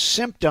more the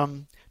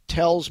symptom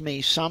tells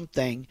me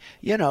something,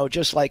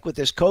 just like with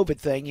this COVID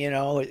thing,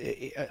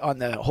 on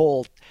the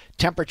whole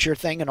temperature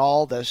thing and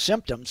all the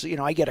symptoms.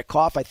 I get a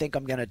cough, I think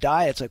I'm going to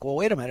die. It's like, well,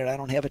 wait a minute, I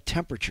don't have a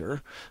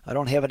temperature. I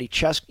don't have any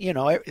chest,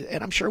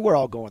 and I'm sure we're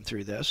all going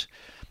through this.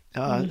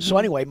 So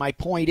anyway, my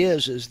point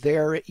is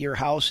there at your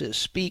house is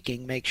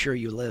speaking, make sure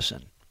you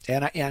listen.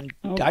 And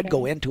okay. I'd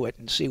go into it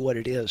and see what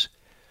it is.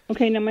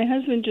 Okay, now my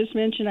husband just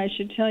mentioned I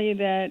should tell you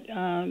that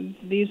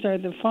these are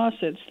the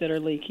faucets that are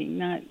leaking,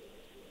 not...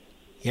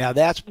 Yeah,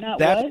 that's...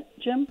 what,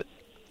 Jim?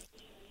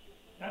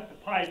 Not the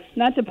pipes.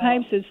 Not the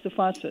pipes, it's the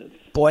faucets.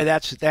 Boy,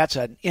 that's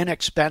an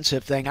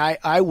inexpensive thing.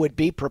 I would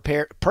be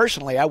prepared...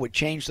 Personally, I would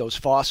change those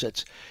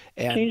faucets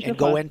and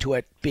go into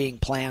it being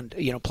planned,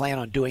 plan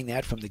on doing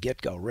that from the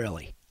get-go,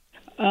 really.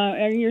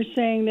 And you're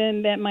saying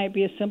then that might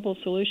be a simple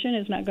solution?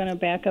 It's not going to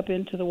back up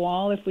into the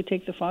wall if we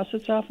take the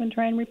faucets off and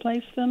try and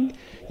replace them?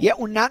 Yeah,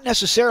 well, not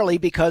necessarily,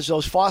 because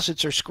those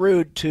faucets are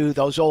screwed to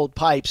those old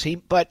pipes.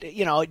 But,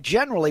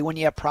 generally when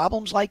you have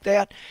problems like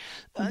that,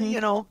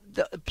 the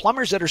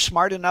plumbers that are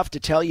smart enough to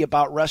tell you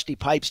about rusty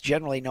pipes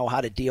generally know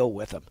how to deal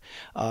with them.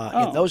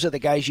 And those are the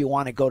guys you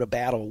want to go to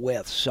battle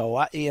with. So,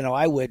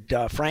 I would,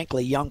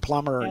 frankly, young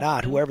plumber or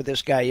not, whoever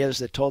this guy is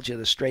that told you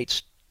the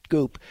straight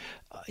scoop,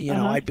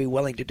 I'd be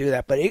willing to do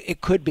that. But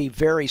it could be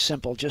very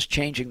simple, just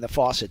changing the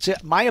faucets.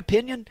 My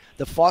opinion,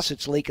 the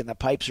faucets leak and the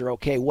pipes are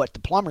okay. What the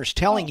plumber's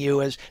telling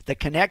you is the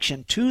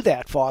connection to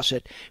that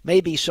faucet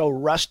may be so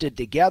rusted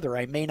together,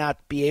 I may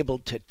not be able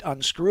to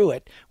unscrew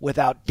it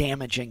without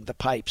damaging the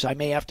pipes. I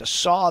may have to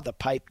saw the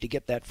pipe to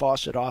get that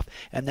faucet off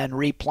and then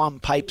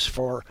replumb pipes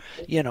for,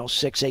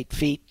 6-8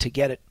 feet to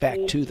get it back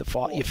to the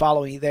faucet. You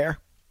follow me there?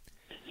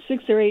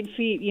 6 or 8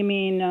 feet, you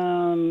mean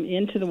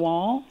into the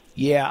wall?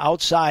 Yeah,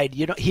 outside.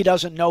 He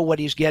doesn't know what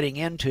he's getting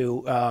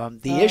into.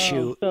 The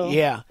issue,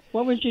 yeah.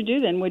 What would you do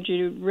then? Would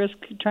you risk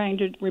trying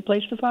to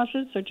replace the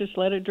faucets or just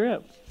let it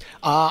drip?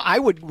 I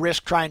would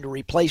risk trying to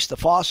replace the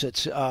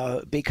faucets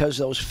because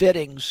those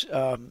fittings,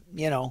 I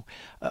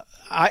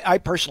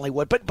personally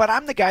would. But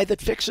I'm the guy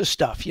that fixes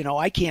stuff.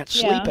 I can't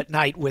sleep at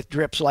night with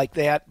drips like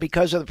that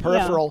because of the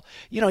peripheral.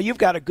 Yeah. You've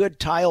got a good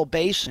tile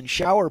base and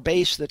shower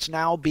base that's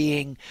now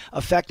being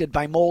affected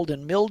by mold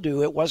and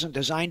mildew. It wasn't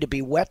designed to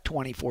be wet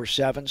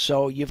 24/7,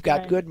 so you've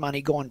got good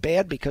money going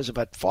bad because of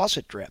a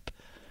faucet drip.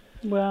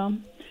 Well,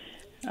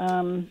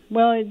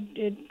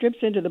 it drips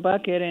into the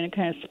bucket and it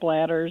kind of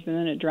splatters and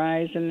then it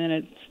dries and then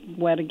it's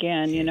wet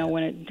again,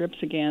 when it drips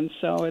again.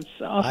 So it's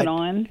off and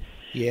on.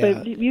 Yeah.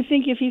 But you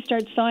think if he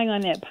starts sawing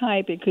on that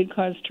pipe, it could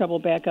cause trouble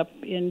back up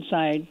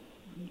inside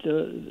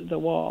the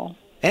wall?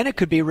 And it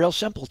could be real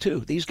simple too.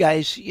 These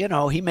guys,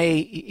 he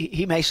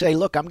may say,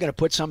 "Look, I'm going to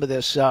put some of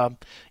this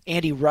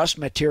anti-rust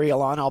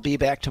material on. I'll be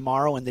back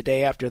tomorrow and the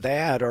day after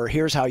that." Or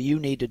here's how you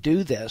need to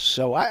do this.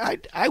 So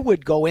I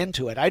would go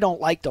into it. I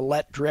don't like to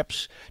let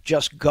drips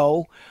just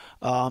go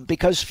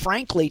because,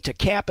 frankly, to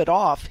cap it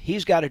off,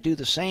 he's got to do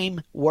the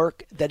same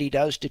work that he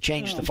does to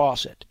change the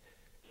faucet.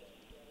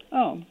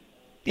 Oh.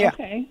 Yeah.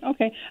 Okay.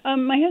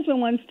 My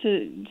husband wants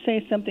to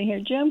say something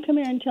here. Jim, come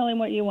here and tell him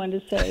what you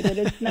wanted to say. That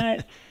it's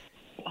not.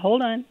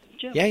 Hold on,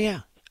 Jim.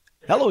 Yeah.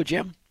 Hello,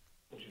 Jim.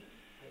 I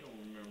don't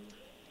remember.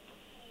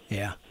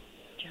 Yeah.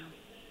 Jim.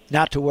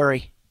 Not to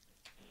worry.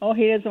 Oh,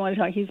 he doesn't want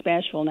to talk. He's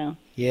bashful now.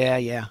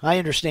 Yeah. I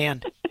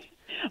understand.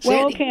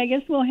 Well, okay. I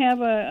guess we'll have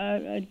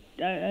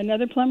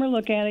another plumber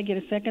look at it, get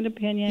a second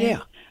opinion.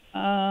 Yeah.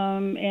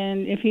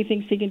 And if he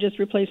thinks he can just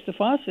replace the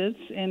faucets,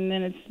 and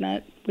then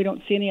we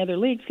don't see any other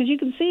leaks, because you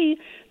can see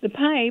the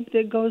pipe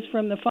that goes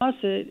from the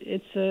faucet.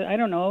 It's 3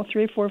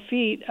 or 4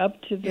 feet up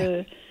to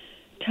the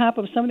top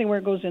of something where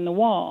it goes in the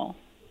wall.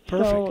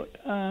 Perfect. So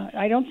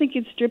I don't think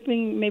it's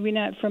dripping, maybe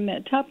not from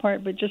that top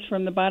part, but just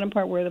from the bottom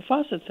part where the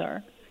faucets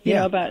are.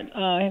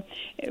 About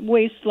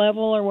waist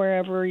level or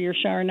wherever your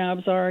shower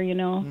knobs are,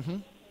 Mm-hmm.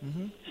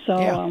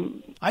 So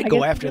I'd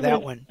go after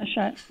that one. A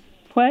shot.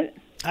 What?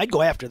 I'd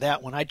go after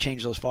that one. I'd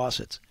change those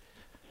faucets.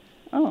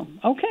 Oh,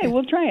 okay.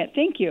 We'll try it.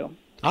 Thank you.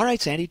 All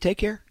right, Sandy. Take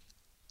care.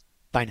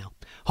 Bye now.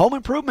 Home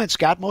Improvement,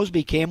 Scott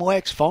Mosby,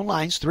 KMOX. Phone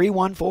lines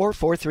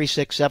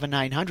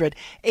 314-436-7900,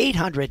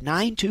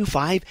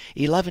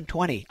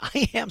 800-925-1120.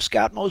 I am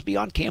Scott Mosby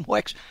on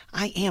KMOX.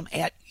 I am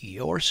at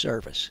your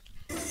service.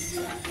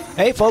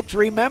 Hey, folks,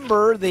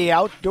 remember the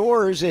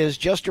outdoors is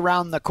just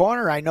around the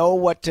corner. I know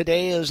what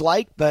today is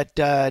like, but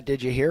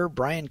did you hear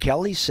Brian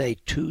Kelly say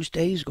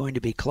Tuesday is going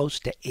to be close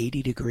to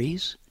 80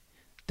 degrees?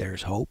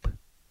 There's hope.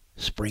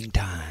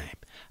 Springtime.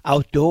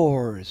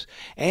 Outdoors.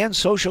 And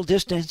social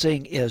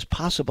distancing is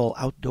possible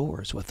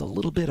outdoors with a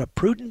little bit of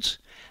prudence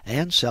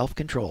and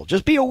self-control.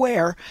 Just be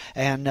aware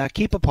and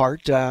keep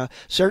apart.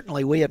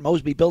 Certainly, we at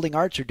Mosby Building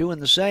Arts are doing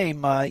the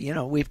same.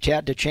 We've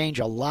had to change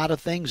a lot of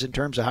things in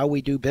terms of how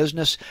we do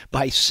business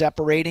by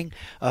separating.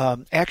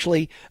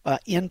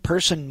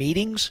 In-person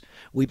meetings,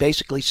 we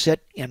basically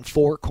sit in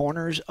four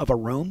corners of a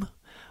room.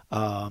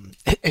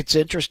 It's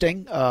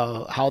interesting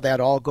how that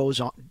all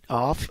goes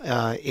off,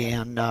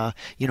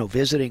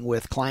 visiting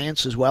with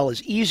clients as well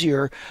is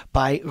easier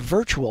by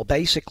virtual,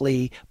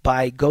 basically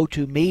by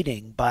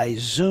GoToMeeting, by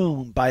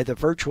Zoom, by the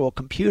virtual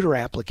computer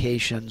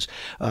applications,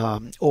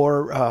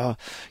 for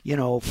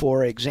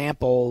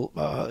example,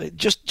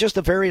 just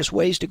the various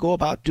ways to go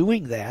about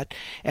doing that.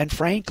 And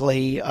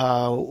frankly,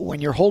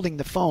 when you're holding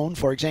the phone,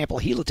 for example,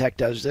 Helitech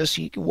does this,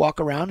 you can walk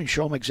around and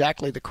show them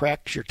exactly the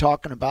cracks you're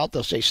talking about.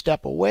 They'll say,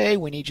 step away,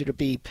 we need you to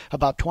be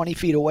about 20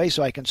 feet away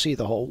so I can see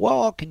the whole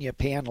wall. Can you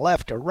pan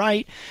left or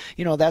right?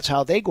 That's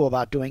how they go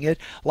about doing it.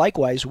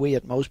 Likewise, we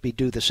at Mosby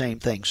do the same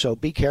thing, so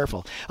be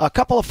careful. A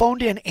couple of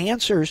phoned-in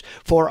answers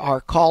for our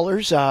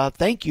callers.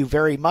 Thank you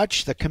very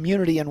much. The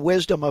community and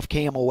wisdom of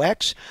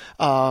KMOX.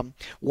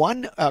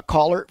 One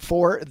caller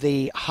for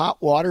the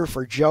hot water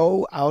for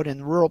Joe out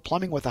in rural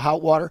plumbing with the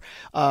hot water.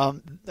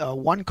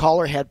 One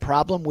caller had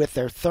problem with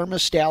their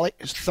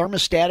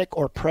thermostatic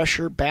or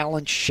pressure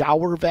balance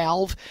shower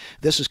valve.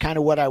 This is kind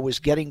of what I was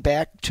getting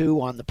back to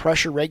on the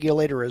pressure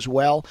regulator as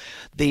well.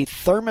 The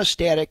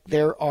thermostatic,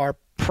 there are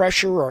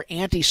pressure or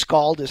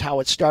anti-scald is how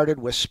it started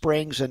with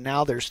springs, and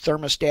now there's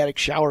thermostatic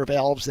shower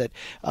valves that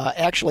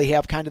actually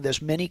have kind of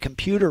this mini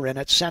computer in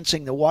it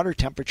sensing the water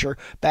temperature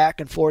back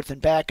and forth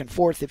and back and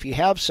forth. If you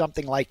have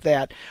something like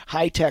that,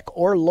 high-tech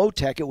or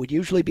low-tech, it would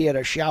usually be at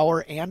a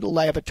shower and a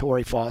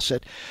lavatory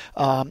faucet,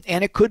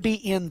 and it could be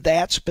in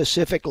that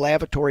specific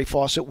lavatory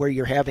faucet where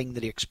you're having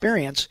the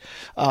experience,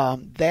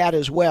 that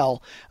as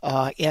well.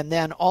 And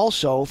then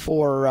also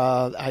for,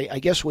 I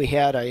guess we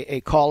had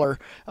a caller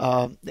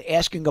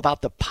asking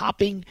about the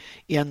popping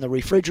in the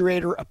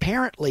refrigerator.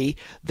 Apparently,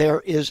 there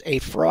is a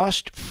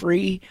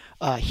frost-free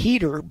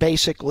heater,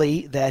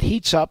 basically, that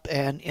heats up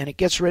and it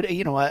gets rid of,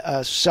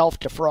 a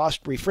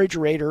self-defrost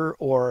refrigerator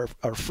or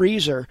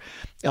freezer.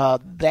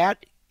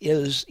 That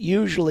is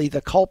usually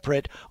the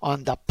culprit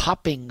on the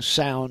popping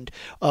sound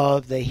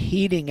of the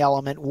heating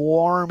element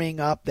warming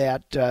up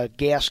that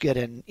gasket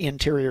and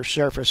interior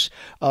surface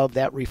of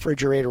that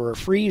refrigerator or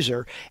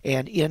freezer.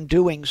 And in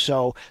doing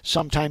so,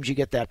 sometimes you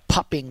get that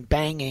popping,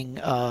 banging.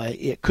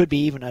 It could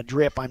be even a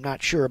drip. I'm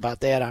not sure about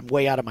that. I'm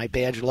way out of my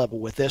badge level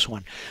with this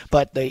one.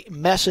 But the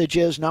message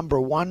is, number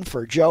one,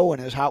 for Joe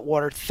and his hot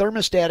water,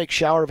 thermostatic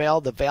shower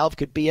valve. The valve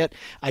could be it.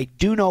 I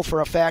do know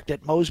for a fact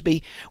at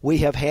Mosby we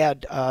have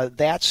had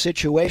that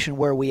situation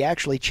where we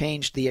actually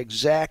changed the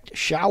exact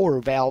shower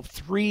valve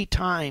 3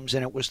 times,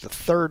 and it was the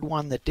third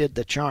one that did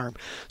the charm.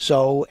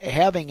 So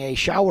having a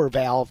shower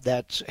valve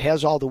that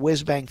has all the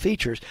whiz-bang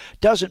features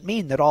doesn't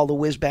mean that all the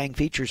whiz-bang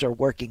features are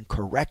working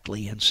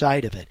correctly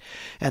inside of it.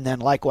 And then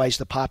likewise,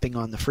 the popping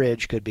on the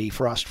fridge could be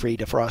frost-free,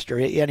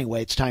 defroster.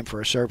 Anyway, it's time for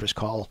a service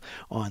call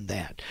on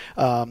that.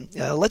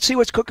 Let's see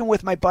what's cooking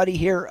with my buddy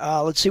here.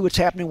 Let's see what's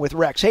happening with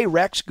Rex. Hey,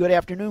 Rex, good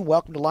afternoon.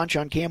 Welcome to Lunch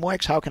on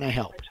KMOX. How can I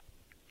help?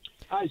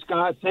 Hi,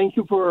 Scott. Thank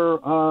you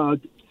for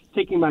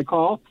taking my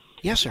call.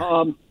 Yes, sir.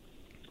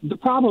 The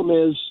problem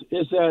is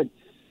that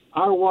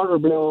our water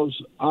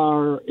bills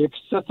are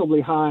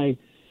excessively high.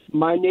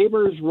 My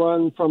neighbors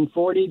run from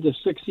 $40 to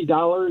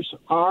 $60.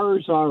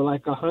 Ours are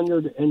like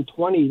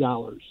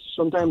 $120,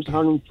 sometimes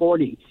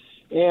 $140.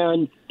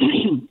 And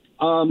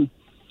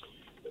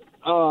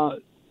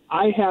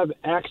I have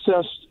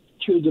access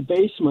to the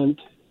basement,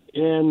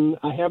 and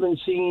I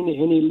haven't seen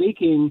any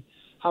leaking.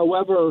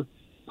 However,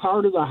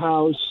 part of the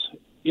house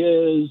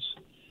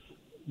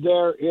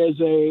there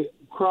is a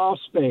crawl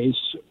space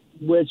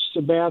which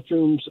the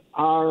bathrooms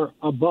are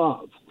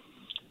above.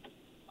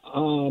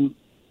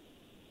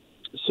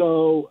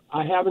 So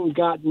I haven't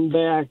gotten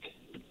back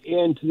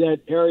into that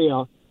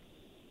area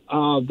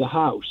of the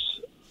house.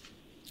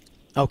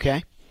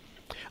 Okay.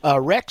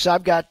 Rex,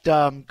 I've got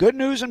good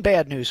news and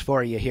bad news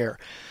for you here.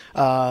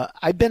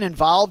 I've been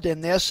involved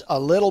in this a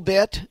little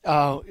bit,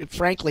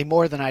 frankly,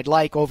 more than I'd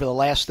like over the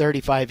last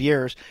 35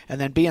 years. And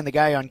then being the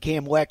guy on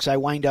KMOX, I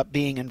wind up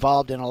being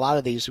involved in a lot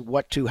of these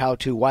what to, how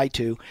to, why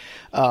to.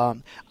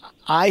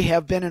 I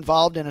have been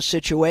involved in a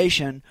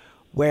situation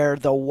where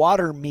the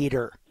water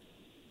meter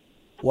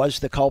was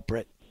the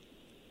culprit.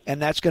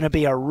 And that's going to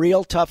be a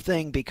real tough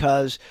thing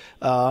because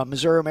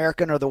Missouri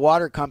American or the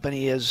water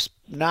company is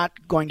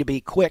not going to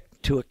be quick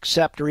to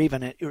accept or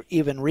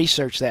even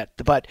research that.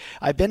 But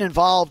I've been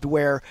involved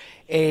where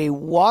a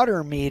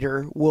water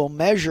meter will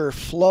measure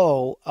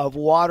flow of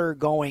water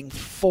going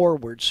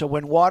forward. So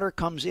when water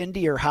comes into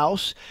your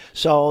house,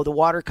 so the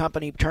water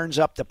company turns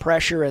up the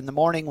pressure in the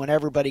morning when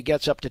everybody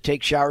gets up to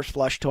take showers,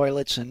 flush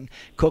toilets, and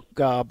cook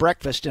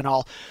breakfast and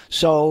all.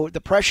 So the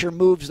pressure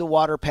moves the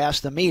water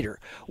past the meter.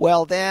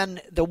 Well,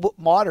 then the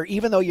water,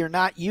 even though you're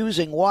not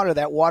using water,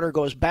 that water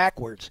goes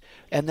backwards.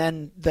 And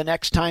then the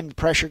next time the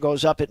pressure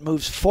goes up, it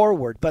moves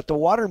forward. But the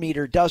water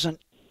meter doesn't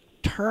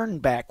turn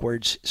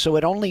backwards, so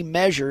it only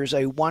measures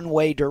a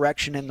one-way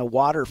direction in the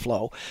water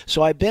flow.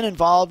 So I've been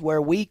involved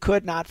where we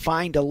could not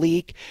find a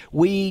leak.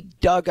 We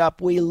dug up,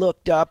 we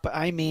looked up.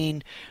 I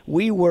mean,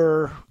 we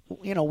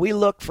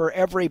looked for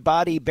every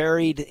body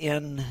buried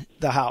in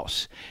the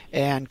house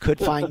and could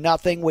find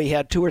nothing. We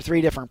had 2 or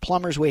 3 different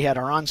plumbers. We had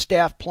our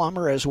on-staff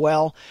plumber as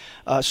well.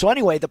 So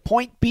anyway, the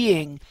point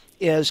being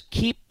is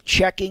keep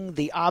checking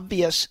the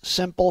obvious,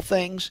 simple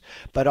things,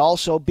 but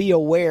also be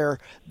aware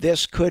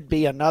this could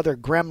be another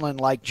gremlin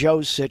like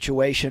Joe's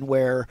situation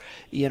where,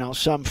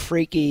 some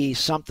freaky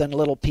something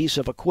little piece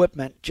of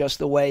equipment, just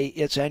the way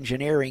its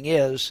engineering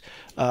is,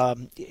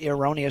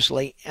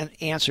 erroneously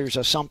answers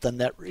a something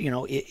that,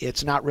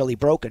 it's not really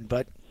broken,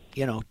 but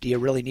do you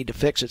really need to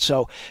fix it?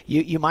 So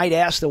you might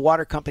ask the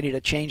water company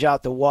to change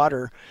out the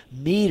water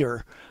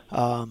meter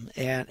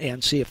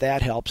and see if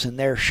that helps, and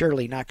they're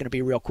surely not going to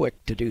be real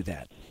quick to do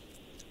that.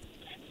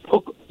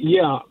 Oh,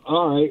 yeah.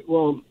 All right.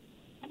 Well,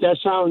 that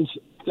sounds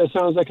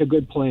like a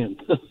good plan.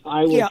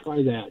 I will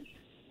try that.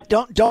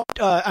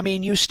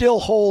 You still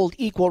hold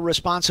equal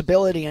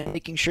responsibility in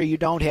making sure you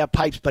don't have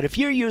pipes. But if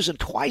you're using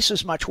twice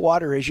as much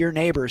water as your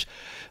neighbors,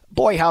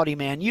 boy, howdy,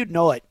 man, you'd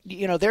know it.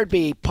 There'd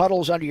be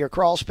puddles under your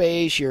crawl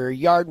space. Your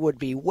yard would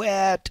be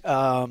wet.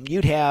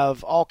 You'd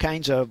have all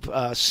kinds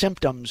of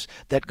symptoms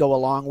that go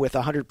along with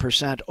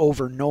 100%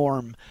 over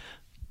norm.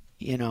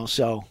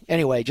 So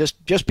anyway,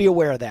 just be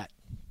aware of that.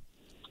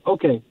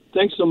 Okay.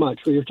 Thanks so much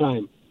for your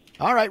time.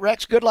 All right,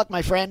 Rex. Good luck,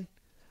 my friend.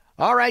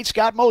 All right,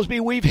 Scott Mosby,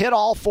 we've hit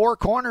all 4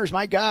 corners.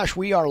 My gosh,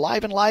 we are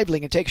live and lively.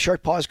 And take a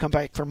short pause, come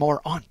back for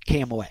more on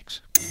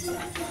KMOX.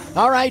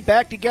 All right,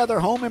 back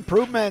together, home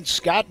improvement.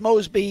 Scott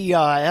Mosby,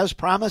 as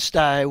promised,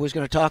 I was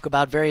going to talk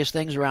about various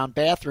things around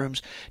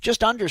bathrooms.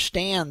 Just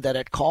understand that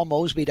at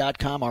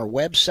callmosby.com, our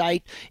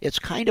website, it's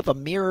kind of a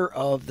mirror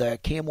of the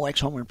KMOX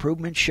Home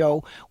Improvement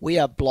Show. We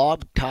have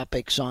blog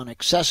topics on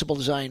accessible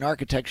design,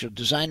 architecture,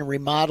 design and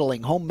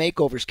remodeling, home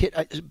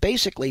makeovers,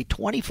 basically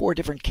 24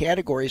 different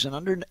categories, and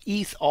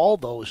underneath all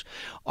those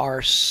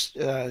are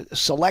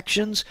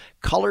selections,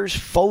 colors,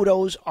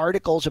 photos,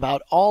 articles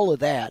about all of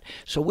that.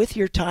 So with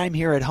your time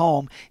here at home,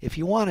 if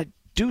you want to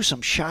do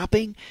some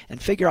shopping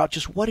and figure out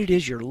just what it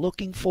is you're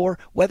looking for,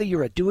 whether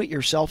you're a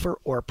do-it-yourselfer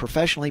or a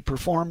professionally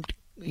performed,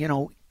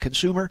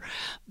 consumer,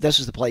 this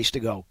is the place to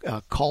go.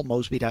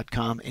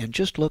 Callmosby.com and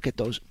just look at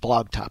those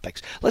blog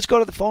topics. Let's go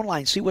to the phone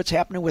line, see what's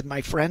happening with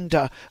my friend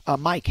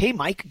Mike. Hey,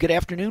 Mike, good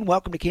afternoon.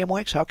 Welcome to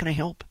KMOX. How can I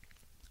help?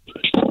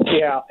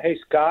 Yeah. Hey,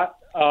 Scott.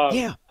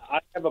 Yeah. I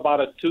have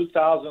about a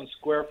 2,000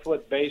 square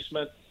foot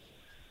basement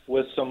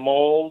with some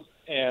mold,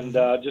 and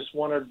just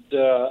wanted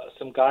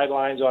some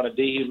guidelines on a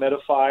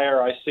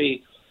dehumidifier. I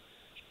see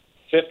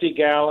 50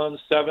 gallons,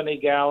 70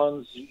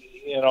 gallons,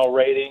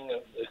 rating,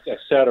 et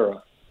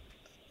cetera.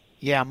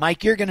 Yeah,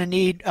 Mike, you're going to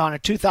need, on a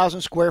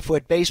 2,000 square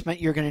foot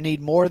basement, you're going to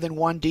need more than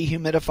one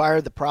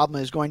dehumidifier. The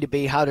problem is going to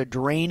be how to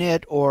drain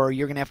it, or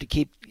you're going to have to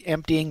keep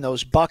emptying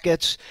those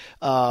buckets,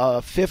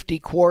 50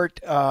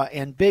 quart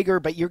and bigger,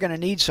 but you're going to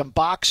need some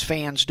box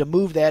fans to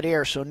move that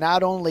air. So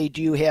not only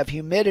do you have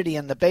humidity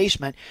in the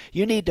basement,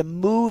 you need to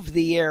move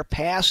the air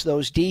past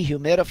those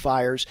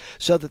dehumidifiers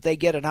so that they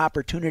get an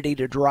opportunity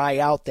to dry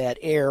out that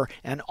air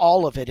and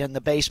all of it in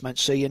the basement.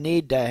 So you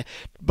need to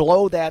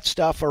blow that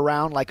stuff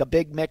around like a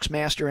big mix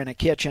master in a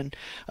kitchen,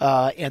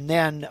 and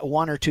then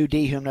 1 or 2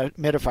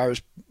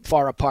 dehumidifiers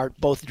far apart,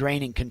 both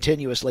draining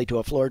continuously to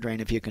a floor drain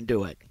if you can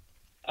do it.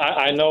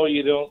 I know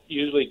you don't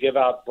usually give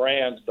out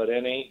brands, but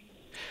any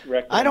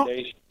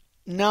recommendation?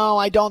 No,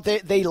 I don't.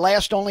 They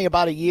last only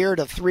about a year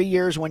to 3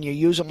 years when you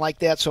use them like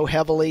that so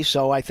heavily,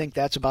 so I think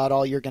that's about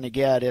all you're going to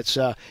get. It's,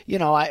 I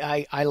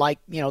like,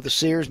 the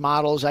Sears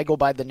models. I go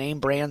by the name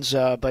brands,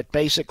 but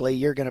basically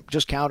you're going to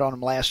just count on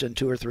them lasting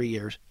 2 or 3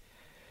 years.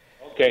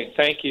 Okay,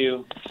 thank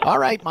you. All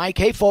right, Mike.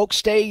 Hey, folks,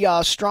 stay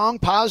strong,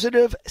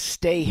 positive,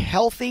 stay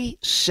healthy,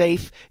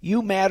 safe.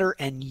 You matter,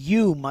 and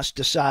you must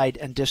decide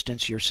and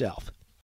distance yourself.